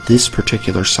elite with this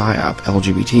particular psyop,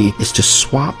 LGBT, is to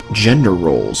swap gender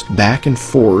roles back and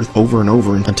forth over and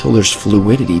over until there's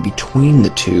fluidity between the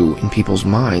two in people's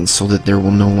minds, so that there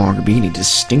will no longer be any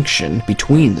distinction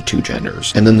between the two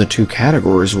genders. And then the two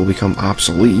categories will become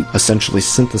obsolete, essentially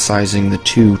synthesizing the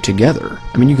two together.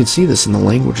 I mean, you can see this in the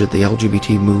language that the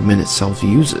LGBT movement itself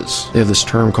uses. They have this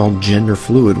term called gender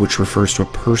fluid, which refers to a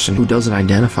person who doesn't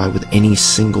identify with any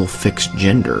single fixed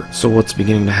gender. So what's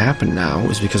beginning to happen now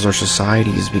is, because our society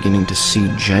is beginning to see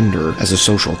gender as a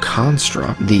social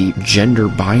construct, the gender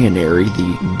binary,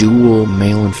 the dual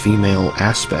male and female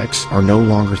aspects, are no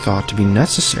longer thought to be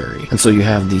necessary. And so you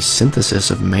have the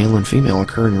synthesis of male and female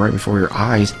occurring right before your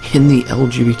eyes in the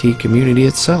LGBT community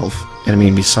itself. And I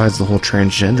mean, besides the whole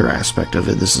transgender aspect of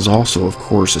it, this is also, of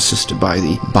course, assisted by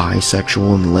the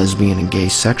bisexual and lesbian and gay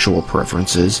sexual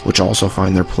preferences, which also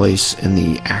find their place in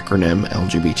the acronym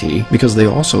LGBT, because they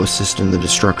also assist in the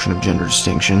destruction of gender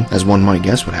distinction, as one might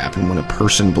guess would happen when a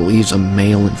person believes a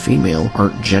male and female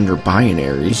aren't gender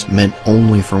binaries meant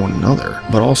only for one another.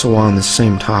 But also on the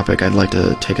same topic, I'd like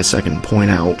to take a second and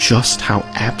point out just how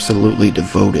absolutely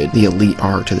devoted the elite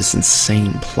are to this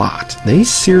insane plot. They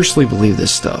seriously believe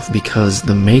this stuff because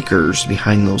the makers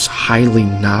behind those highly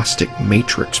Gnostic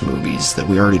Matrix movies that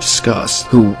we already discussed,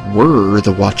 who were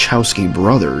the Wachowski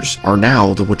brothers, are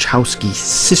now the Wachowski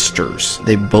sisters.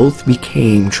 They both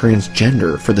became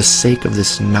transgender for the sake of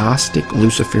this Gnostic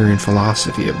Luciferian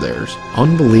philosophy of theirs.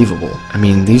 Unbelievable. I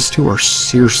mean, these two are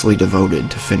seriously devoted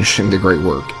to finishing the great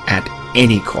work at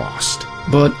any cost.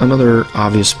 But another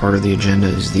obvious part of the agenda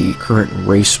is the current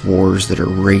race wars that are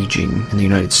raging in the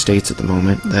United States at the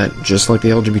moment that, just like the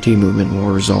LGBT movement,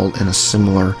 will result in a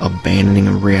similar abandoning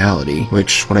of reality,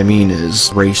 which what I mean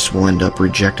is race will end up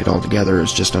rejected altogether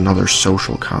as just another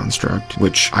social construct,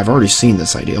 which I've already seen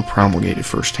this idea promulgated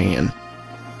firsthand.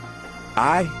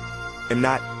 I am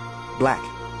not black.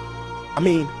 I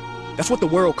mean, that's what the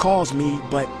world calls me,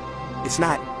 but it's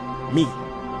not me.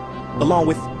 Along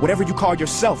with whatever you call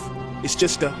yourself, it's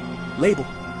just a label.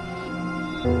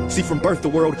 See, from birth, the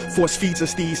world force feeds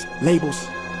us these labels.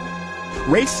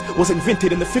 Race was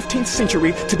invented in the 15th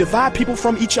century to divide people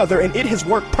from each other, and it has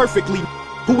worked perfectly.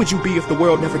 Who would you be if the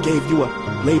world never gave you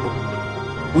a label?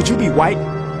 Would you be white,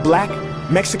 black,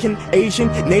 Mexican, Asian,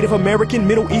 Native American,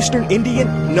 Middle Eastern,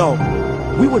 Indian? No.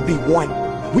 We would be one.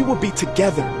 We would be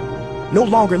together. No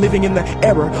longer living in the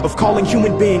era of calling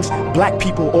human beings black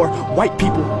people or white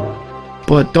people.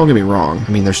 But don't get me wrong, I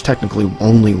mean, there's technically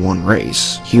only one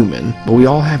race, human, but we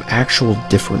all have actual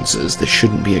differences that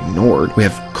shouldn't be ignored. We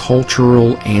have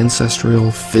cultural, ancestral,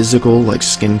 physical, like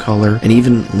skin color, and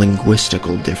even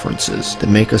linguistical differences that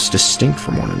make us distinct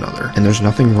from one another. And there's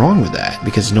nothing wrong with that,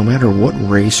 because no matter what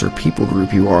race or people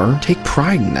group you are, take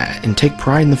pride in that, and take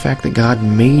pride in the fact that God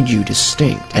made you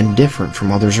distinct and different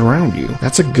from others around you.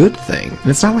 That's a good thing. And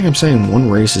it's not like I'm saying one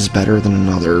race is better than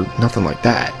another, nothing like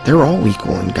that. They're all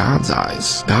equal in God's eyes.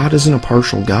 God isn't a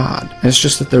partial God. And it's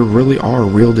just that there really are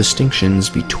real distinctions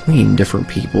between different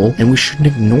people, and we shouldn't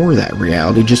ignore that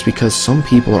reality just because some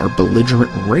people are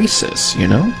belligerent racists, you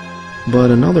know?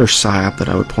 But another psyop that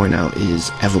I would point out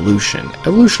is evolution.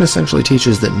 Evolution essentially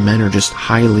teaches that men are just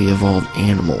highly evolved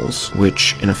animals,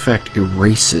 which in effect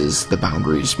erases the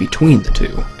boundaries between the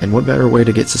two. And what better way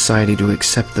to get society to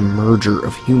accept the merger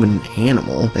of human and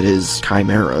animal, that is,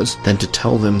 chimeras, than to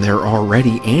tell them they're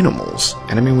already animals?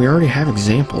 And I mean, we already have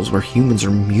examples where humans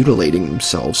are mutilating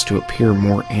themselves to appear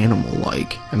more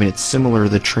animal-like. I mean, it's similar to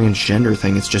the transgender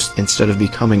thing, it's just instead of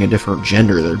becoming a different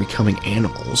gender, they're becoming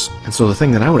animals. And so the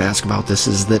thing that I would ask about this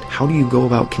is that how do you go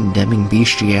about condemning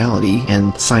bestiality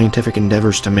and scientific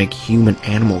endeavors to make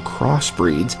human-animal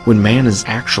crossbreeds when man is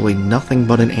actually nothing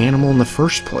but an animal in the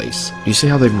first place? Do you see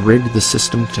how they've rigged the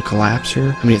system to collapse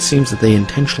here? I mean, it seems that they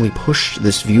intentionally pushed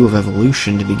this view of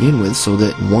evolution to begin with so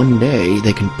that one day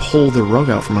they can pull the rug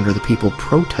out from under the people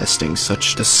protesting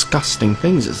such disgusting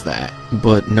things as that.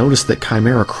 But notice that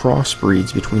chimera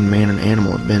crossbreeds between man and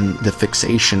animal have been the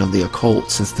fixation of the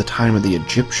occult since the time of the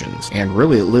Egyptians, and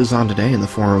really it lives on today in the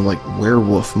form of like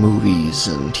werewolf movies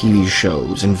and TV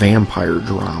shows and vampire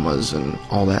dramas and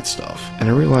all that stuff. And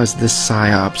I realize this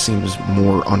psyop seems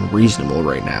more unreasonable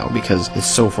right now because it's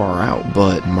so far out,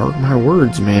 but mark my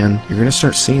words, man, you're gonna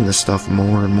start seeing this stuff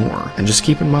more and more. And just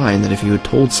keep in mind that if you had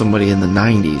told somebody in the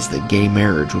 90s that gay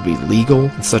marriage would be legal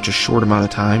in such a short amount of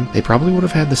time, they probably would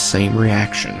have had the same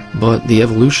reaction. But the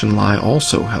evolution lie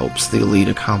also helps the elite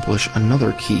accomplish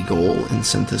another key goal in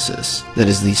synthesis, that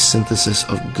is the synthesis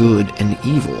of good and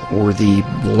evil, or the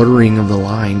blurring of the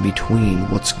line between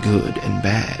what's good and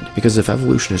bad. Because if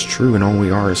evolution is true and all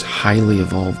we are is highly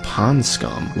evolved pond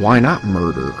scum, why not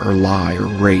murder or lie or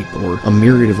rape or a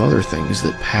myriad of other things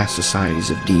that past societies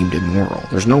have deemed immoral?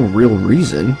 There's no real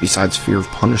reason, besides fear of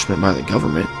punishment by the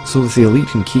government, so that the elite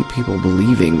can keep people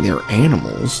believing they're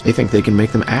animals. They think they can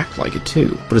make them act like it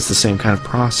too. But it's the same kind of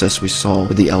process we saw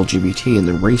with the LGBT and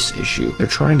the race issue. They're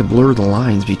trying to blur the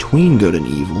lines between good and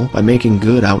evil by making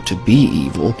good out out to be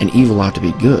evil and evil out to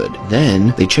be good.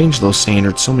 Then they change those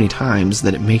standards so many times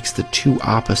that it makes the two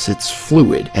opposites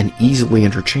fluid and easily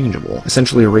interchangeable,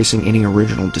 essentially erasing any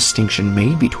original distinction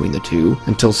made between the two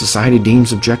until society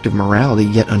deems objective morality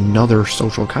yet another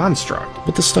social construct.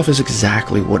 But this stuff is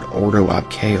exactly what Ordo ab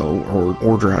Chao, or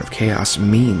order out of chaos,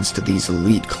 means to these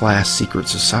elite class secret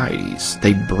societies.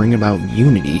 They bring about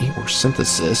unity, or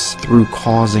synthesis, through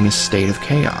causing a state of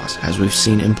chaos, as we've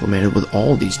seen implemented with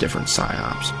all these different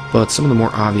psyops. But some of the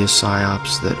more obvious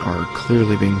psyops that are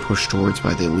clearly being pushed towards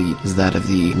by the elite is that of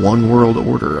the One World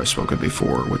Order I've spoken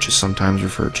before, which is sometimes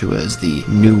referred to as the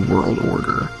New World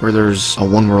Order, where there's a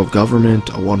one world government,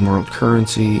 a one world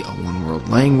currency, a one world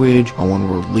language, a one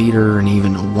world leader, and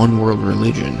even a one world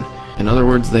religion. In other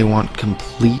words, they want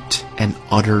complete and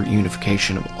utter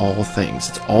unification of all things.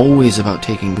 It's always about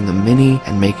taking the many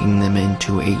and making them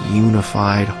into a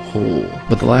unified whole.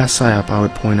 But the last psyop I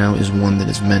would point out is one that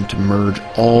is meant to merge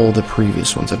all the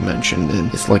previous ones I've mentioned,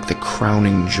 and it's like the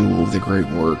crowning jewel of the great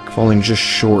work, falling just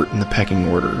short in the pecking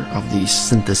order of the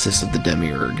synthesis of the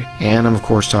demiurge. And I'm of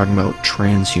course talking about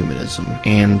transhumanism.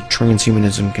 And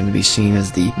transhumanism can be seen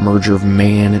as the merger of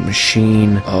man and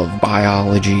machine, of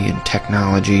biology and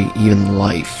technology, even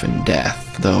life and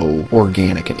death, though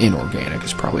organic and inorganic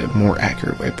is probably a more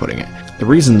accurate way of putting it. The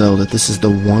reason, though, that this is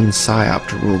the one psyop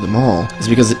to rule them all is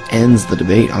because it ends the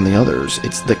debate on the others.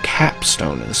 It's the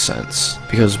capstone, in a sense.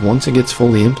 Because once it gets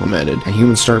fully implemented and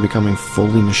humans start becoming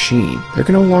fully machine, there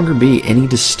can no longer be any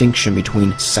distinction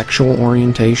between sexual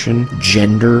orientation,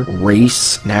 gender,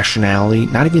 race, nationality,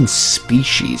 not even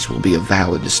species will be a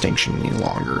valid distinction any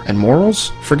longer. And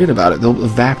morals? Forget about it, they'll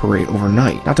evaporate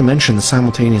overnight. Not to mention the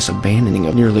simultaneous abandoning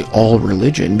of nearly all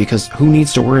religion, because who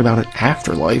needs to worry about an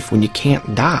afterlife when you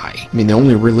can't die? I mean, the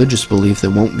only religious belief that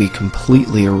won't be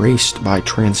completely erased by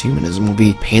transhumanism will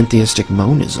be pantheistic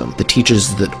monism, that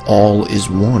teaches that all is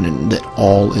one and that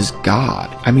all is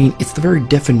God. I mean, it's the very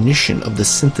definition of the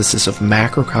synthesis of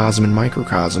macrocosm and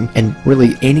microcosm, and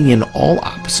really any and all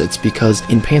opposites, because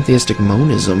in pantheistic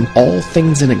monism, all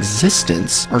things in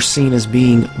existence are seen as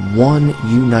being one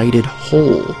united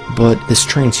whole. But this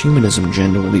transhumanism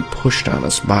agenda will be pushed on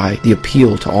us by the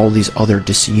appeal to all these other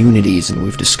disunities and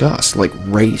we've discussed, like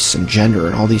race and gender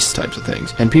and all these types of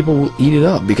things. And people will eat it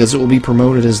up because it will be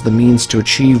promoted as the means to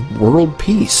achieve world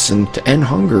peace and to end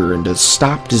hunger and to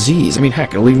stop disease. I mean,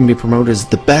 heck, it'll even be promoted as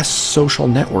the best social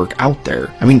network out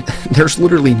there. I mean, there's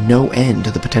literally no end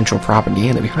to the potential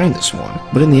propaganda behind this one.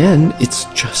 But in the end, it's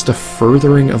just a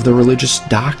furthering of the religious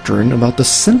doctrine about the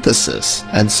synthesis.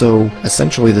 And so,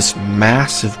 essentially, this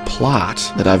massive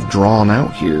plot that I've drawn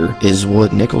out here is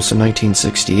what Nicholson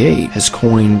 1968 has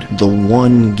coined the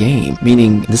one game,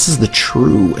 meaning this is the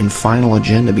true and final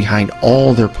agenda behind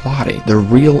all their plotting, the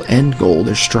real end goal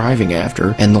they're striving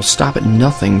after, and they'll stop at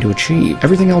nothing to achieve.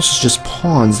 Everything else is just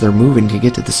pawns they're moving to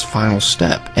get to this final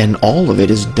step, and all of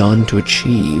it is done to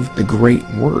achieve the great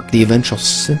work, the eventual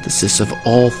synthesis of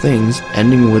all things,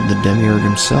 ending with the demiurge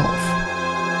himself.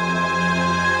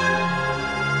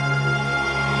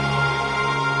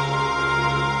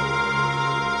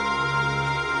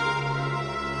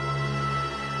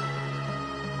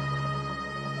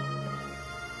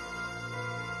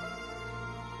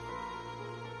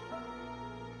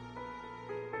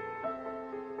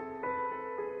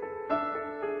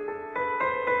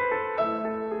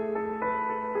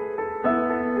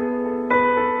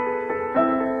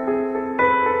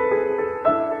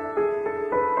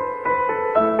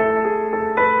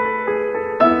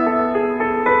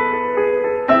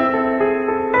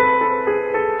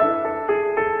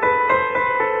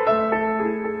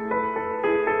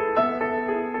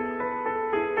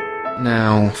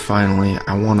 Now, finally,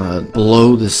 I want to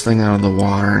blow this thing out of the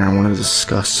water, and I want to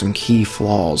discuss some key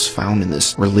flaws found in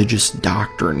this religious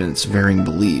doctrine and its varying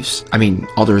beliefs. I mean,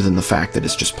 other than the fact that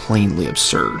it's just plainly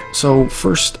absurd. So,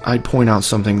 first, I'd point out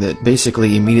something that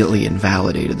basically immediately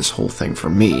invalidated this whole thing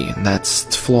for me, and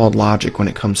that's flawed logic when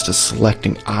it comes to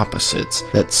selecting opposites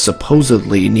that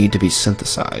supposedly need to be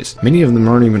synthesized. Many of them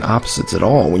aren't even opposites at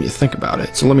all when you think about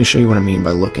it. So let me show you what I mean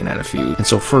by looking at a few. And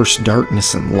so first,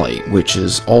 darkness and light, which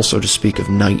is also to speak of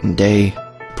night and day.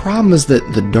 Problem is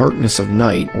that the darkness of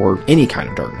night, or any kind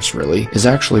of darkness really, is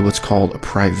actually what's called a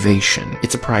privation.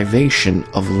 It's a privation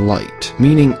of light,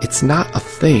 meaning it's not a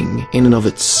thing in and of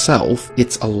itself,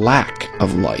 it's a lack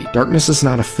of light. Darkness is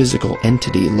not a physical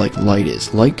entity like light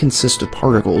is. Light consists of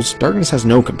particles. Darkness has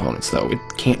no components though. It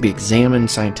can't be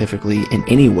examined scientifically in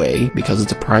any way because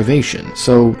it's a privation.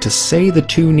 So to say the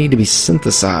two need to be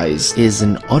synthesized is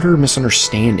an utter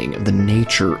misunderstanding of the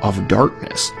nature of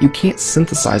darkness. You can't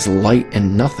synthesize light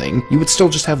and night nothing, you would still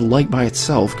just have light by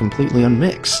itself, completely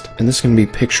unmixed. And this can be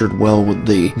pictured well with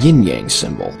the yin-yang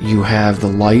symbol. You have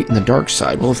the light and the dark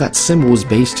side. Well, if that symbol was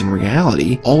based in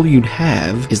reality, all you'd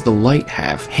have is the light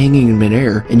half hanging in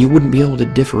midair, and you wouldn't be able to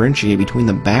differentiate between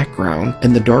the background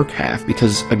and the dark half,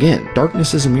 because, again,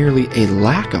 darkness is merely a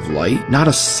lack of light, not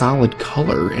a solid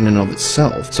color in and of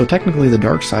itself. So technically the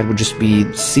dark side would just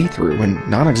be see-through and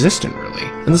non-existent, really.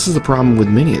 And this is the problem with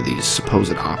many of these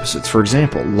supposed opposites. For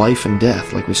example, life and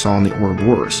death, like we saw in the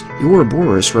Ouroboros. The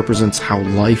Ouroboros represents how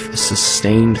life is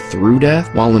sustained through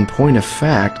death, while in point of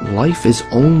fact, life is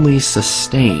only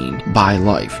sustained by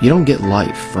life. You don't get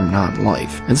life from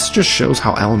non-life. And this just shows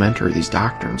how elementary these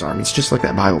doctrines are. I mean, it's just like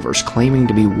that Bible verse, claiming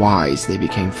to be wise, they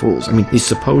became fools. I mean, these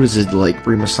supposed, like,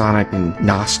 Freemasonic and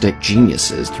Gnostic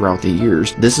geniuses throughout the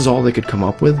years, this is all they could come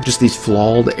up with? Just these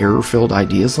flawed, error-filled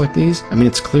ideas like these? I mean,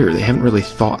 it's clear they haven't really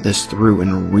thought this through in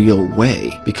a real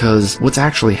way, because what's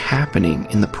actually happening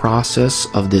in the process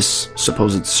of this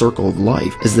supposed circle of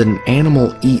life is that an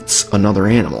animal eats another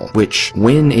animal, which,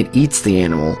 when it eats the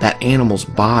animal, that animal's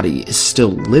body is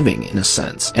still living in a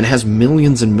sense, and has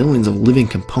millions and millions of living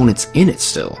components in it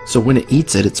still. So when it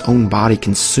eats it, its own body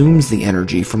consumes the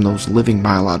energy from those living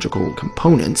biological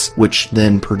components, which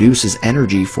then produces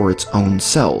energy for its own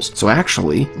cells. So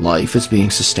actually, life is being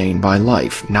sustained by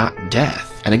life, not death.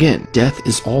 And again, death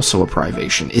is also a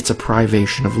privation. It's a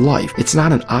privation of life. It's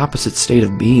not an opposite state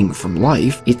of being from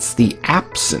life. It's the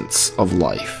absence of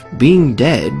life. Being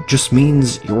dead just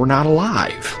means you're not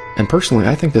alive. And personally,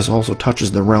 I think this also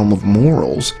touches the realm of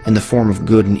morals in the form of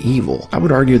good and evil. I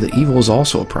would argue that evil is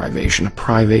also a privation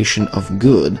of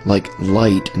good, like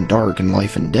light and dark and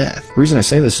life and death. The reason I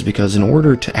say this is because in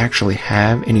order to actually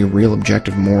have any real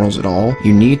objective morals at all,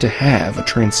 you need to have a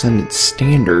transcendent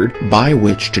standard by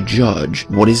which to judge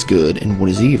what is good and what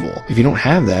is evil. If you don't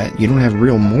have that, you don't have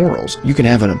real morals. You can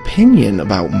have an opinion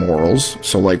about morals,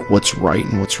 so like what's right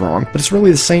and what's wrong, but it's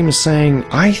really the same as saying,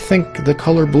 I think the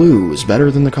color blue is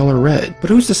better than the color red. But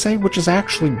who's to say which is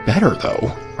actually better,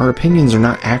 though? Our opinions are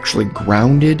not actually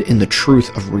grounded in the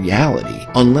truth of reality,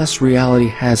 unless reality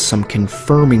has some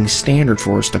confirming standard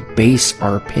for us to base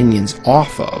our opinions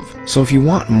off of. So if you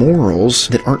want morals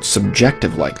that aren't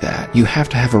subjective like that, you have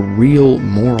to have a real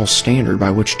moral standard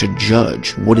by which to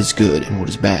judge what is good and what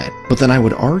is bad. But then I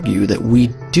would argue that we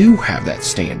do have that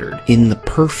standard in the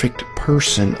perfect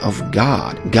person of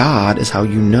God. God is how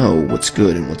you know what's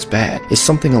good and what's bad. If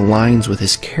something aligns with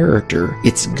his character,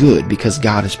 it's good because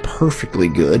God is perfectly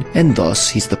good, and thus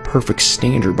he's the perfect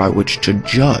standard by which to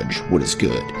judge what is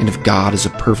good. And if God is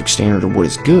a perfect standard of what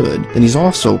is good, then he's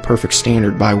also a perfect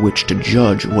standard by which to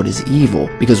judge what is evil,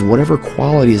 because whatever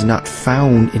quality is not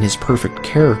found in his perfect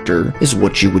character is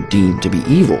what you would deem to be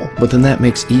evil. But then that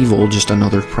makes evil just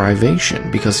another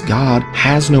privation, because God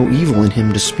has no evil in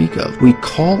him to speak of. We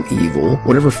call evil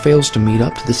whatever fails to meet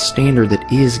up to the standard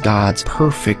that is God's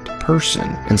perfect person.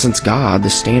 And since God, the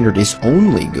standard, is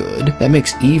only good, that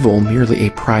makes evil merely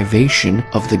a privation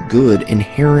of the good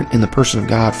inherent in the person of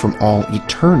God from all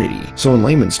eternity. So in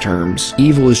layman's terms,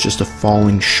 evil is just a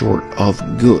falling short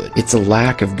of good. It's a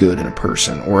lack of good in a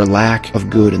person, or a lack of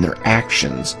good in their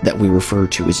actions, that we refer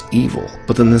to as evil.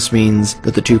 But then this means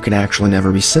that the two can actually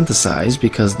never be synthesized,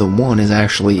 because the one is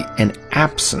actually an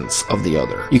absence of the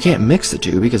other. You can't mix the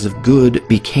two, because if good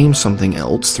became something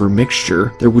else through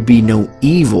mixture, there would be no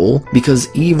evil,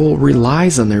 because evil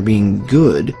relies on there being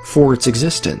good for its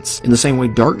existence, in the same way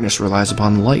darkness relies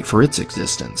upon light for its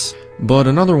existence. But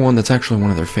another one that's actually one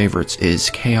of their favorites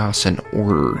is chaos and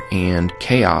order, and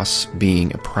chaos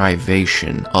being a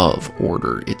privation of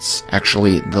order. It's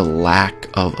actually the lack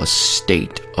of a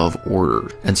state of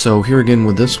order. And so here again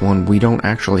with this one, we don't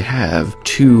actually have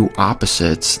two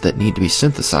opposites that need to be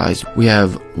synthesized. We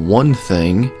have one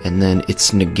thing and then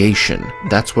its negation.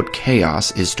 That's what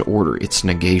chaos is to order. It's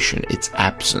negation. It's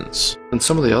absence. And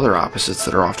some of the other opposites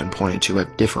that are often pointed to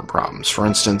have different problems. For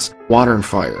instance, water and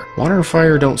fire. Water and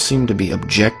fire don't seem to be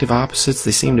objective opposites,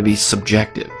 they seem to be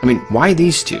subjective. I mean, why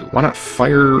these two? Why not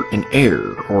fire and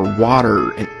air, or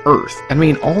water and earth? I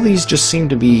mean, all these just seem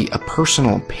to be a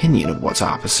personal opinion of what's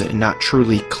opposite and not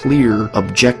truly clear,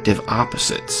 objective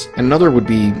opposites. And another would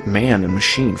be man and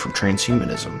machine from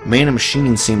transhumanism. Man and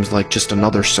machine seems like just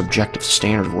another subjective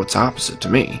standard of what's opposite to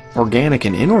me. Organic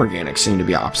and inorganic seem to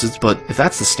be opposites, but if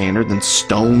that's the standard, then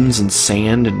stones and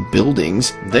sand and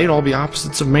buildings, they'd all be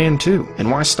opposites of man too.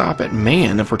 And why stop at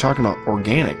man if we're talking talking about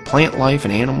organic. Plant life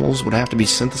and animals would have to be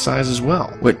synthesized as well,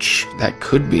 which that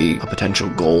could be a potential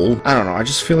goal. I don't know, I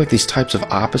just feel like these types of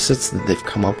opposites that they've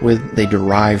come up with, they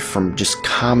derive from just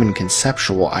common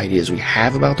conceptual ideas we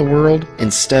have about the world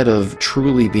instead of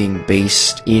truly being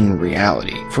based in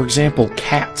reality. For example,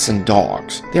 cats and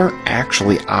dogs. They aren't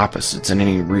actually opposites in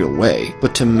any real way,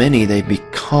 but to many they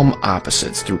become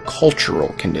opposites through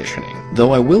cultural conditioning.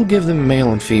 Though I will give them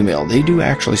male and female, they do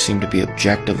actually seem to be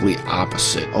objectively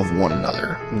opposite of one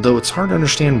another, though it's hard to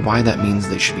understand why that means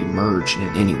they should be merged in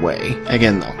any way.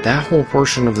 Again though, that whole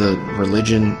portion of the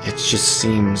religion, it just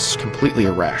seems completely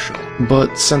irrational.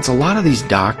 But since a lot of these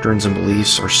doctrines and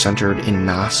beliefs are centered in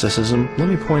Gnosticism, let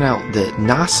me point out that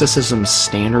Gnosticism's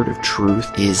standard of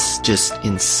truth is just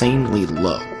insanely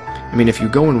low. I mean, if you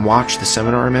go and watch the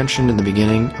seminar I mentioned in the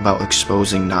beginning about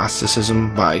exposing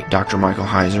Gnosticism by Dr. Michael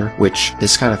Heiser, which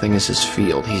this kind of thing is his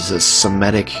field. He's a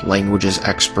Semitic languages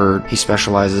expert. He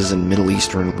specializes in Middle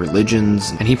Eastern religions,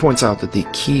 and he points out that the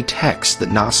key texts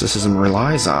that Gnosticism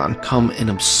relies on come an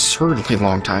absurdly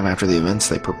long time after the events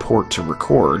they purport to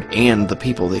record and the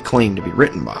people they claim to be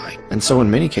written by. And so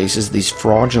in many cases, these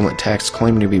fraudulent texts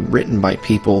claiming to be written by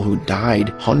people who died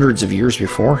hundreds of years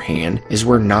beforehand is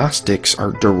where Gnostics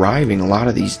are deriving a lot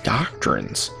of these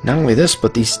doctrines. Not only this,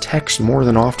 but these texts more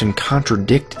than often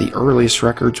contradict the earliest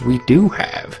records we do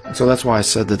have. And so that's why I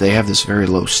said that they have this very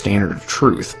low standard of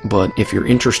truth. But if you're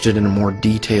interested in a more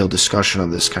detailed discussion of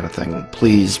this kind of thing,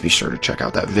 please be sure to check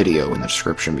out that video in the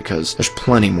description because there's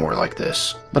plenty more like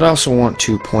this. But I also want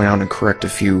to point out and correct a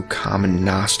few common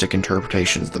Gnostic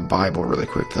interpretations of the Bible really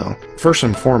quick though. First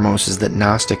and foremost is that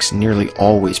Gnostics nearly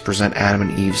always present Adam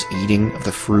and Eve's eating of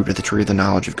the fruit of the tree of the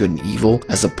knowledge of good and evil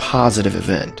as a positive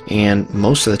event, and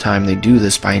most of the time they do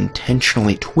this by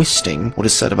intentionally twisting what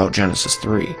is said about Genesis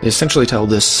 3. They essentially tell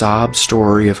this sob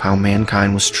story of how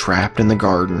mankind was trapped in the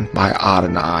garden by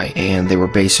Adonai, and they were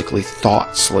basically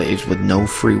thought slaves with no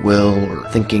free will or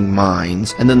thinking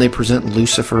minds, and then they present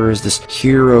Lucifer as this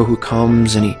hero who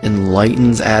comes and he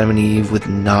enlightens Adam and Eve with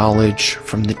knowledge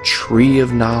from the tree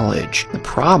of knowledge. The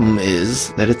problem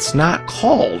is that it's not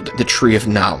called the tree of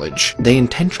knowledge. They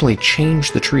intentionally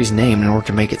changed the tree's name in order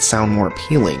to make it sound more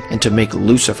appealing and to make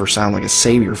Lucifer sound like a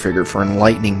savior figure for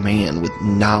enlightening man with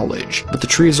knowledge. But the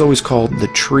tree is always called the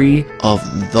tree of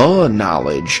the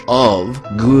knowledge of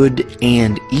good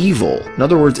and evil. In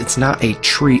other words, it's not a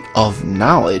tree of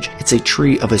knowledge, it's a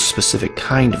tree of a specific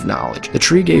kind of knowledge. The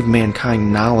tree gave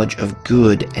mankind knowledge of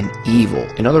good and evil.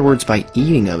 In other words, by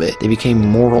eating of it, they became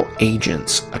moral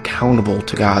agents accountable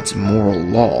to God's moral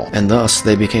law, and thus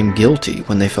they became guilty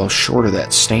when they fell short of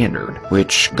that standard,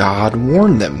 which God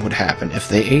warned them would happen if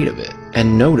they ate of it.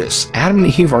 And notice, Adam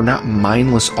and Eve are not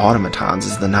mindless automatons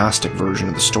as the Gnostic version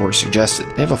of the story suggested.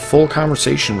 They have a full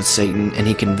conversation with Satan, and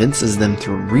he convinces them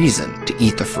through reason to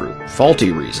eat the fruit.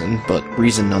 Faulty reason, but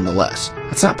reason nonetheless.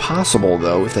 That's not possible,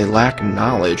 though, if they lack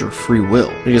knowledge or free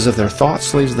will, because if they're thought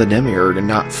slaves of the demiurge and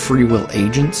not free will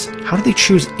agents, how do they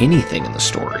choose anything in the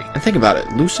story? And think about it,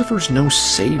 Lucifer's no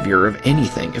savior of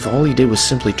anything if all he did was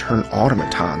simply turn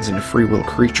automatons into free will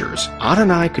creatures.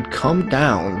 Adonai could come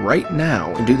down right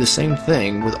now and do the same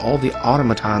thing with all the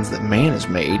automatons that man has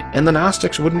made, and the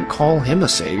Gnostics wouldn't call him a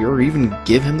savior or even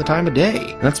give him the time of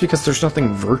day. And that's because there's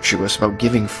nothing virtuous about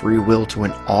giving free will to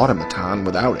an automaton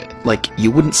without it. Like, you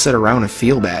wouldn't sit around and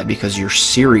feel bad because your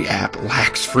Siri app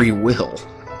lacks free will.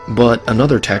 But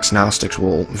another text Gnostics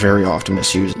will very often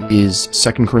misuse is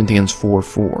 2 Corinthians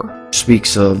 4:4.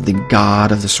 Speaks of the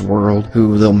God of this world,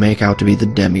 who they'll make out to be the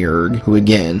demiurge, who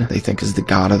again, they think is the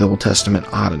God of the Old Testament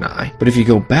Adonai. But if you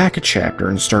go back a chapter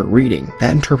and start reading,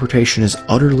 that interpretation is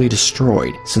utterly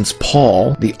destroyed, since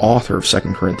Paul, the author of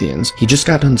 2 Corinthians, he just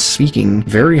got done speaking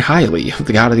very highly of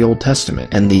the God of the Old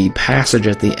Testament, and the passage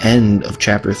at the end of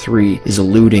chapter 3 is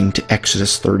alluding to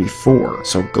Exodus 34,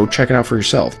 so go check it out for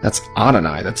yourself. That's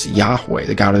Adonai, that's Yahweh,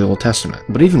 the God of the Old Testament.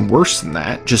 But even worse than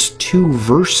that, just 2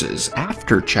 verses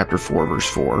after chapter 4 verse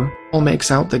 4, Paul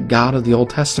makes out the God of the Old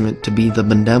Testament to be the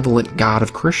benevolent God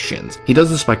of Christians. He does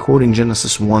this by quoting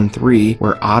Genesis 1:3,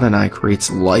 where Adonai creates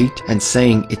light and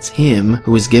saying it's him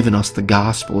who has given us the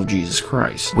gospel of Jesus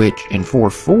Christ, which in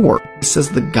 4:4 he says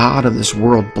the God of this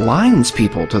world blinds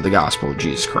people to the gospel of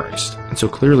Jesus Christ. And so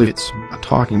clearly it's not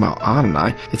talking about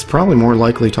Adonai, it's probably more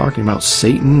likely talking about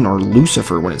Satan or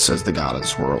Lucifer when it says the God of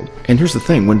this world. And here's the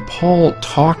thing, when Paul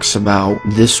talks about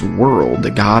this world,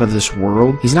 the God of this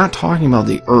world, he's not talking about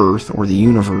the earth or the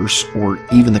universe or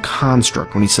even the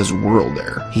construct when he says world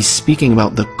there. He's speaking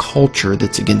about the culture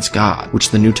that's against God, which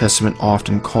the New Testament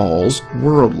often calls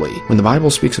worldly. When the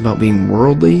Bible speaks about being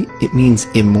worldly, it means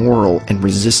immoral and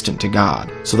resistant to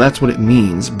God. So that's what it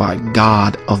means by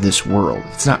God of this world.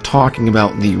 It's not talking talking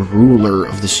about the ruler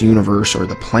of this universe or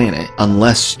the planet,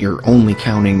 unless you're only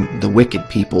counting the wicked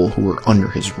people who are under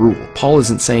his rule. Paul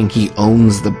isn't saying he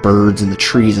owns the birds and the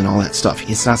trees and all that stuff.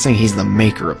 He's not saying he's the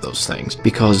maker of those things,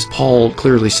 because Paul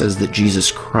clearly says that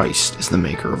Jesus Christ is the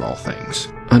maker of all things.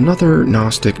 Another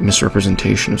Gnostic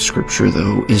misrepresentation of Scripture,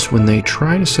 though, is when they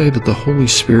try to say that the Holy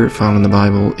Spirit found in the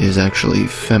Bible is actually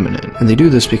feminine. And they do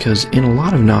this because in a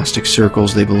lot of Gnostic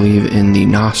circles, they believe in the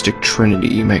Gnostic Trinity,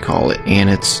 you may call it. And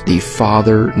it's the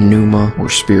Father, Pneuma, or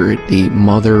Spirit, the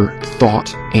Mother,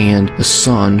 Thought, and the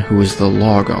Son, who is the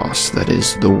Logos, that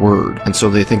is, the Word. And so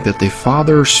they think that the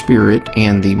Father, Spirit,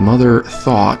 and the Mother,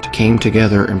 Thought came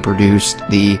together and produced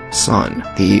the Son,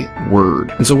 the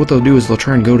Word. And so what they'll do is they'll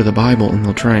try and go to the Bible and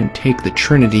they'll try and take the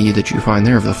Trinity that you find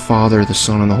there of the Father, the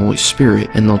Son, and the Holy Spirit,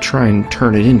 and they'll try and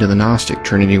turn it into the Gnostic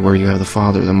Trinity where you have the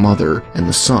Father, the Mother, and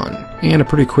the Son. And a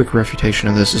pretty quick refutation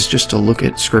of this is just to look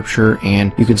at Scripture,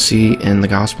 and you can see in the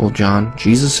Gospel of John,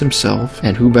 Jesus himself,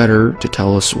 and who better to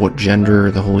tell us what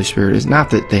gender the Holy Spirit is. Not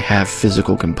that they have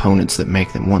physical components that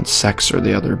make them one sex or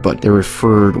the other, but they're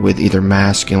referred with either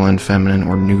masculine, feminine,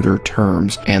 or neuter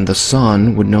terms, and the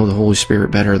Son would know the Holy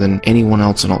Spirit better than anyone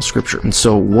else in all Scripture. And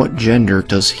so what gender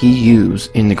does he use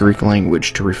in the Greek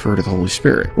language to refer to the Holy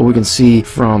Spirit? Well, we can see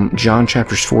from John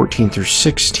chapters 14 through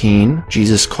 16,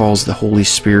 Jesus calls the Holy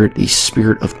Spirit the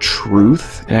Spirit of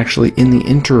Truth. And actually in the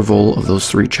interval of those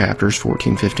three chapters,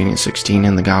 14, 15, and 16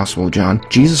 in the Gospel of John,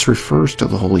 Jesus refers to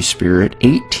the Holy Spirit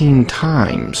 18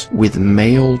 times with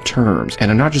male terms. And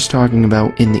I'm not just talking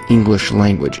about in the English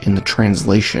language, in the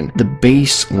translation, the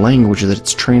base language that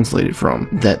it's translated from,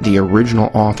 that the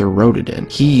original author wrote it in.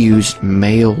 He used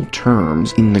male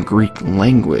terms in the Greek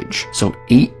language. So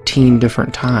 18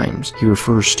 different times he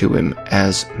refers to him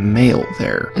as male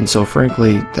there. And so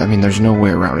frankly, I mean, there's no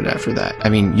way around it after that. I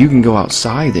mean, you can go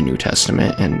outside the New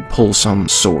Testament and pull some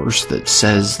source that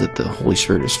says that the Holy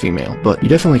Spirit is female, but you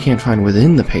definitely can't find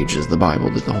within the pages of the Bible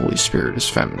that the Holy Spirit is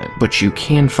feminine. But you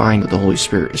can find that the Holy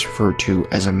Spirit is referred to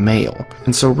as a male.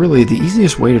 And so really, the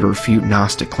easiest way to refute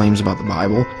Gnostic claims about the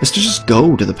Bible is to just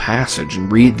go to the passage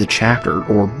and read the chapter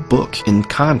or book in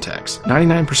context.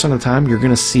 99% of the time, you're going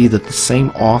to see that the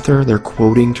same author they're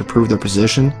quoting to prove their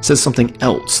position says something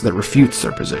else that refutes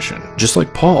their position. Just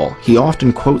like Paul, he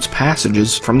often quotes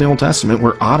passages from the Old Testament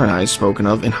where Adonai is spoken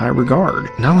of in high regard.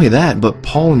 Not only that, but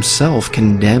Paul himself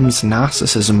condemns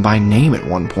Gnosticism by name at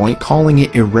one point, calling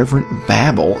it irreverent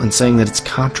babble and saying that it's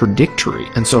contradictory.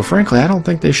 And so frankly, I don't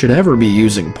think they should ever be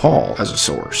using Paul as a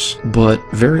source. But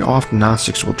very often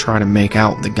Gnostics will try to make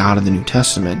out the God of the New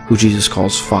Testament, who Jesus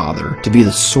calls Father, to be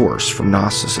the source from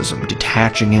Gnosticism,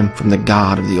 detaching him from the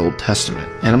God of the Old Testament.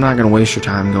 And I'm not going to waste your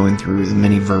time going through the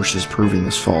many verses proving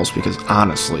this false, because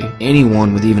honestly,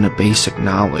 anyone with even a basic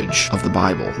knowledge of the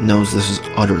Bible knows this is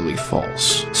utterly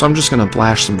false. So I'm just going to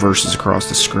flash some verses across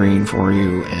the screen for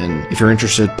you, and if you're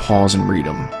interested, pause and read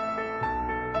them.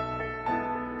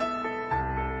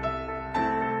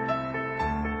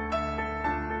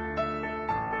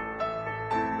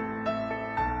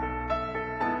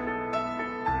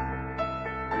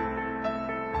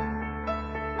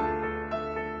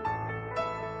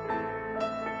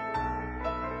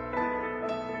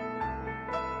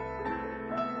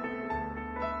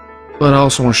 But I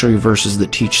also want to show you verses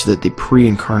that teach that the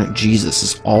pre-incarnate Jesus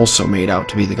is also made out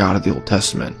to be the God of the Old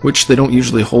Testament, which they don't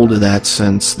usually hold to that,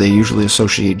 since they usually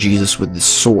associate Jesus with the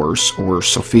Source, or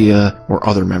Sophia, or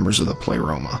other members of the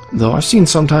Pleroma. Though I've seen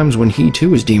sometimes when he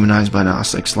too is demonized by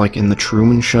Gnostics, like in The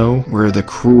Truman Show, where the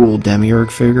cruel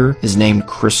demiurge figure is named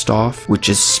Christoph, which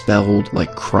is spelled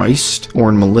like Christ, or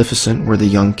in Maleficent, where the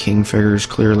young king figure is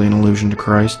clearly an allusion to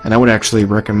Christ. And I would actually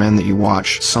recommend that you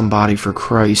watch Somebody for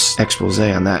Christ expose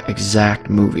on that exact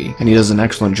movie, and he does an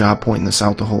excellent job pointing this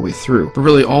out the whole way through. But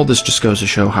really, all this just goes to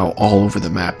show how all over the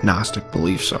map Gnostic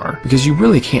beliefs are, because you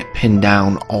really can't pin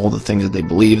down all the things that they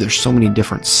believe. There's so many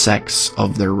different sects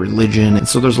of their religion, and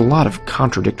so there's a lot of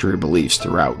contradictory beliefs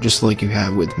throughout, just like you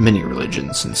have with many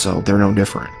religions, and so they're no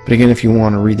different. But again, if you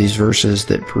want to read these verses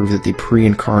that prove that the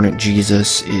pre-incarnate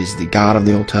Jesus is the God of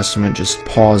the Old Testament, just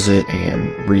pause it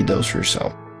and read those for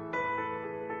yourself.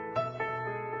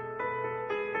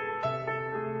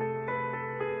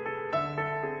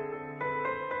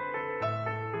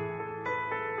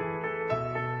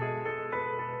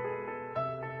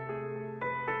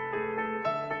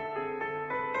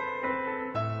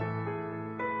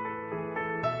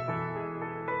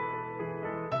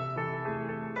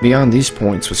 Beyond these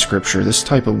points with scripture, this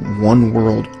type of one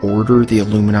world order the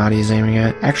Illuminati is aiming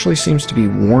at actually seems to be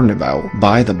warned about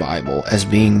by the Bible as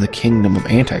being the kingdom of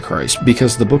Antichrist,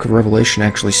 because the book of Revelation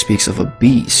actually speaks of a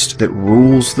beast that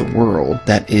rules the world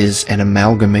that is an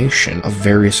amalgamation of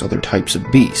various other types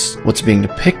of beasts. What's being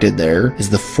depicted there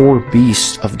is the 4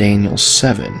 beasts of Daniel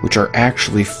 7, which are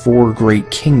actually 4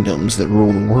 great kingdoms that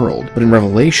rule the world. But in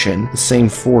Revelation, the same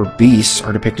 4 beasts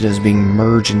are depicted as being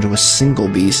merged into a single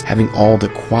beast, having all the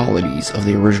qualities of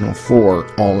the original 4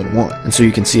 all in one. And so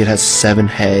you can see it has 7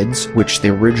 heads, which the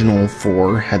original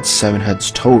 4 had 7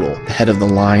 heads total. The head of the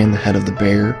lion, the head of the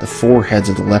bear, the 4 heads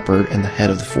of the leopard, and the head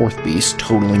of the 4th beast,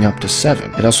 totaling up to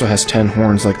 7. It also has 10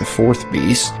 horns like the 4th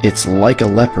beast. It's like a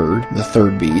leopard, the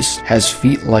 3rd beast, has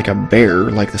feet like a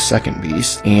bear, like the 2nd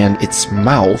beast, and its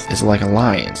mouth is like a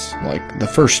lion's, like the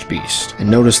 1st beast. And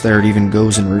notice there it even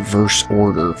goes in reverse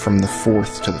order from the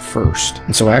 4th to the 1st.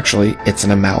 And so actually, it's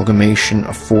an amalgamation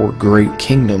of 4 great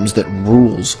kingdoms that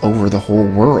rules over the whole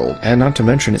world. And not to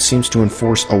mention, it seems to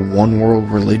enforce a one-world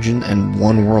religion and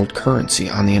one-world currency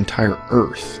on the entire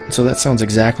earth. And so that sounds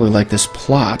exactly like this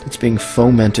plot that's being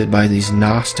fomented by these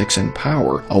Gnostics in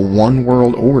power, a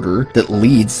one-world order that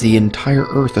leads the entire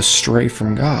earth astray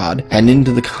from God and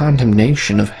into the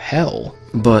condemnation of hell.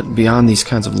 But beyond these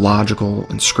kinds of logical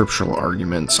and scriptural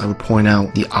arguments, I would point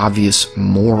out the obvious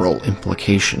moral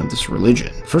implication of this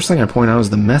religion. First thing I point out is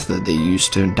the method they use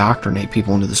to indoctrinate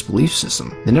people into this belief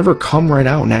system. They never come right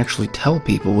out and actually tell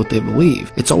people what they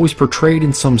believe. It's always portrayed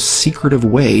in some secretive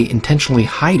way, intentionally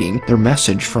hiding their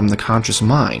message from the conscious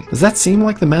mind. Does that seem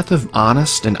like the method of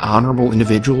honest and honorable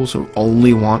individuals who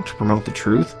only want to promote the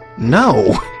truth?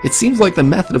 No, it seems like the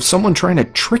method of someone trying to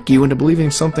trick you into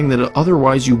believing something that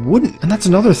otherwise you wouldn't. And that's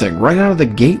another thing, right out of the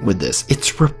gate with this,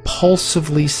 it's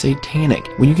repulsively satanic.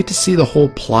 When you get to see the whole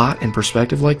plot in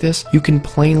perspective like this, you can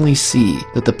plainly see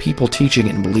that the people teaching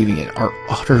it and believing it are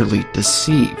utterly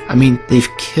deceived. I mean, they've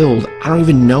killed, I don't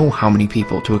even know how many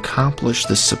people to accomplish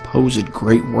this supposed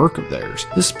great work of theirs.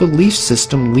 This belief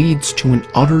system leads to an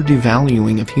utter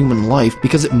devaluing of human life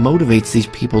because it motivates these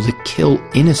people to kill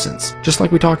innocents, just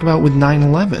like we talked about with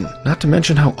 9/11, not to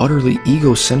mention how utterly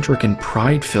egocentric and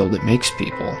pride-filled it makes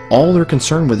people. All they're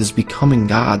concerned with is becoming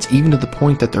gods, even to the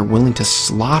point that they're willing to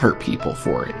slaughter people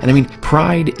for it. And I mean,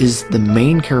 pride is the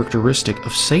main characteristic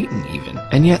of Satan even,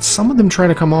 and yet some of them try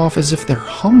to come off as if they're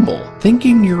humble.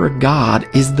 Thinking you're a god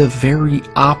is the very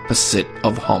opposite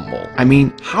of humble. I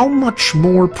mean, how much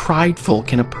more prideful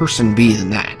can a person be than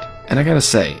that? And I gotta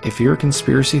say, if you're a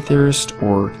conspiracy theorist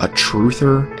or a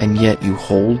truther, and yet you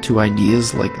hold to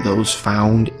ideas like those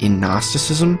found in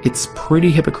Gnosticism, it's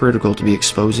pretty hypocritical to be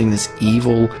exposing this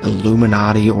evil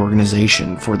Illuminati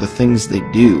organization for the things they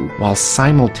do, while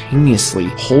simultaneously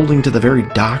holding to the very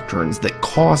doctrines that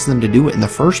caused them to do it in the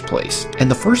first place. And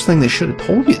the first thing they should have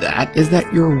told you that is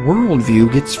that your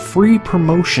worldview gets free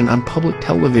promotion on public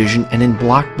television and in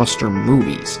blockbuster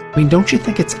movies. I mean, don't you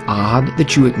think it's odd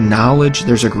that you acknowledge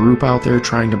there's a group out there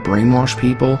trying to brainwash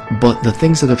people, but the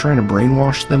things that they're trying to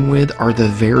brainwash them with are the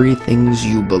very things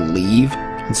you believe?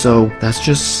 And so that's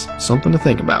just something to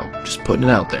think about, just putting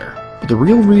it out there. But the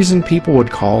real reason people would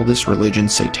call this religion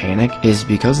satanic is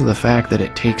because of the fact that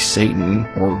it takes Satan,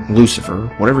 or Lucifer,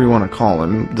 whatever you want to call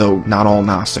him, though not all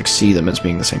Gnostics see them as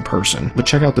being the same person. But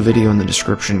check out the video in the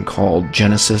description called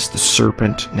Genesis, the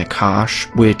Serpent, Nakash,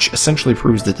 which essentially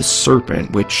proves that the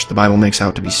serpent, which the Bible makes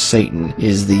out to be Satan,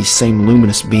 is the same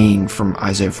luminous being from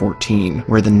Isaiah 14,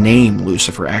 where the name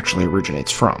Lucifer actually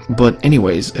originates from. But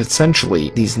anyways, essentially,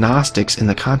 these Gnostics in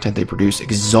the content they produce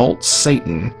exalt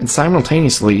Satan and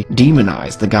simultaneously demonize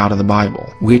the God of the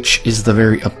Bible, which is the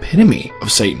very epitome of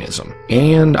Satanism,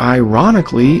 and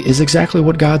ironically is exactly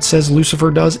what God says Lucifer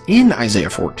does in Isaiah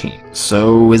 14.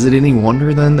 So is it any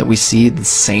wonder then that we see the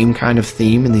same kind of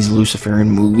theme in these Luciferian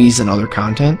movies and other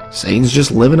content? Satan's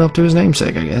just living up to his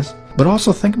namesake, I guess. But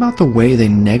also think about the way they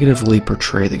negatively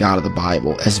portray the God of the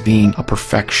Bible as being a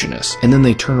perfectionist, and then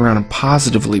they turn around and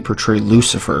positively portray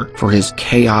Lucifer for his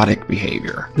chaotic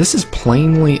behavior. This is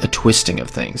plainly a twisting of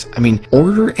things. I mean,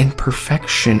 order and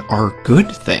perfection are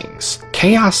good things.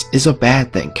 Chaos is a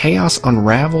bad thing. Chaos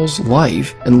unravels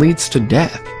life and leads to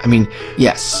death. I mean,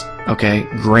 yes, okay,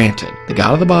 granted, the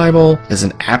God of the Bible is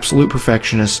an absolute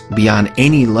perfectionist beyond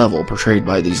any level portrayed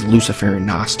by these Luciferian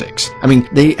Gnostics. I mean,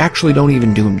 they actually don't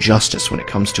even do him justice when it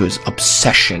comes to his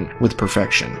obsession with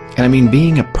perfection. And I mean,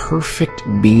 being a perfect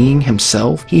being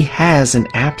himself, he has an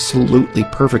absolutely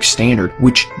perfect standard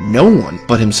which no one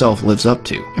but himself lives up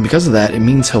to. And because of that, it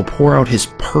means he'll pour out his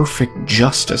perfect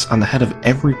justice on the head of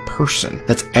every person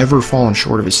that's ever fallen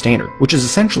short of his standard, which is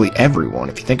essentially everyone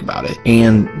if you think about it.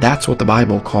 And that's what the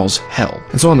Bible calls calls hell.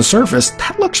 And so on the surface,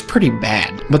 that looks pretty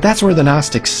bad. But that's where the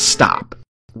Gnostics stop.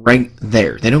 Right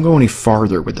there. They don't go any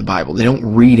farther with the Bible. They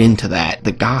don't read into that,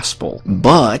 the gospel.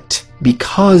 But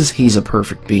because he's a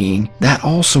perfect being, that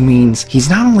also means he's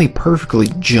not only perfectly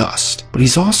just, but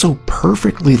he's also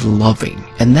perfectly loving.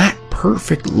 And that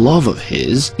perfect love of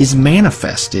his is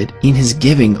manifested in his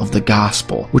giving of the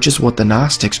gospel, which is what the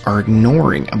Gnostics are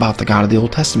ignoring about the God of the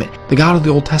Old Testament. The God of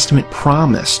the Old Testament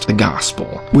promised the gospel,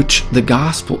 which the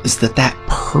gospel is that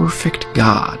perfect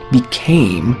God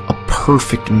became a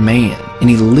perfect man, and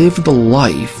he lived the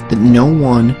life that no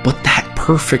one but that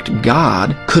perfect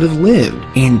God could have lived,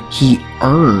 and he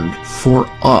earned for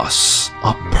us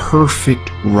a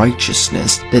perfect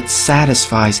righteousness that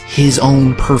satisfies his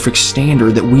own perfect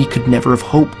standard that we could never have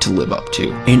hoped to live up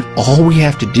to. And all we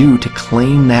have to do to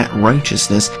claim that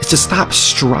righteousness is to stop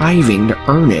striving to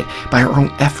earn it by our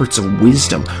own efforts of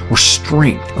wisdom or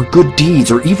strength or good deeds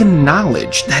or even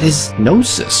knowledge. That is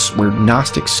gnosis, where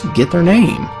Gnostics get their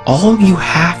name. All you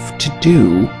have to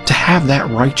do to have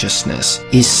that righteousness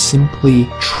is simply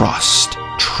trust.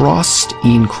 Trust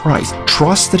in Christ.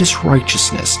 Trust that his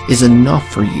righteousness is enough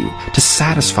for you to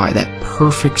satisfy that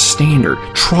perfect standard.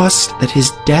 Trust that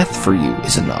his death for you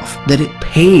is enough, that it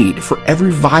paid for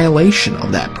every violation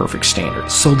of that perfect standard,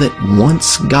 so that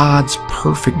once God's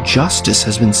perfect justice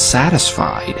has been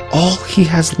satisfied, all he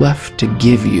has left to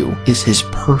give you is his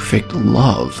perfect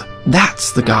love.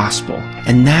 That's the gospel,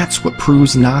 and that's what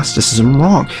proves Gnosticism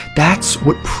wrong. That's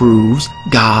what proves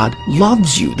God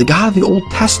loves you. The God of the Old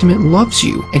Testament loves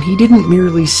you, and he didn't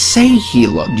merely say he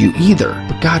loved you either,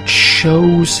 but God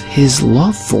shows his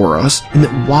love for us, and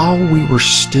that while we were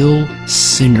still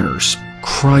sinners,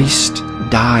 Christ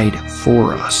died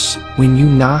for us. When you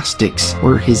Gnostics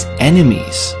were his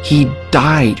enemies, he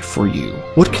died for you.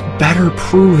 What could better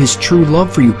prove his true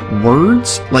love for you?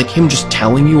 Words? Like him just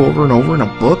telling you over and over in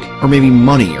a book? Or maybe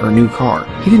money or a new car?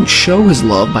 He didn't show his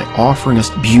love by offering us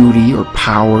beauty or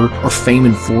power or fame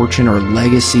and fortune or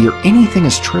legacy or anything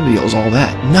as trivial as all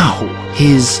that. No,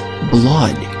 his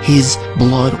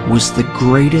blood was the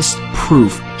greatest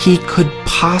proof he could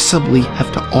possibly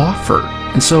have to offer.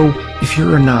 And so, if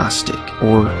you're a Gnostic,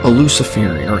 or a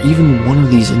Luciferian, or even one of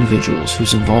these individuals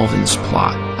who's involved in this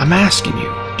plot, I'm asking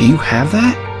you, do you have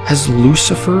that? Has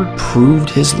Lucifer proved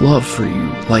his love for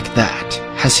you like that?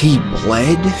 Has he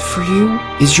bled for you?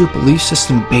 Is your belief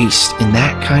system based in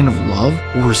that kind of love,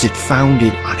 or is it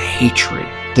founded on hatred?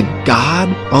 The God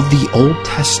of the Old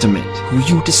Testament, who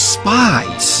you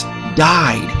despise,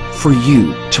 died for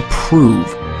you to prove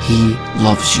he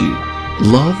loves you.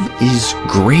 Love is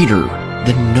greater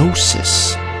than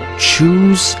gnosis.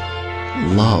 Choose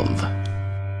love.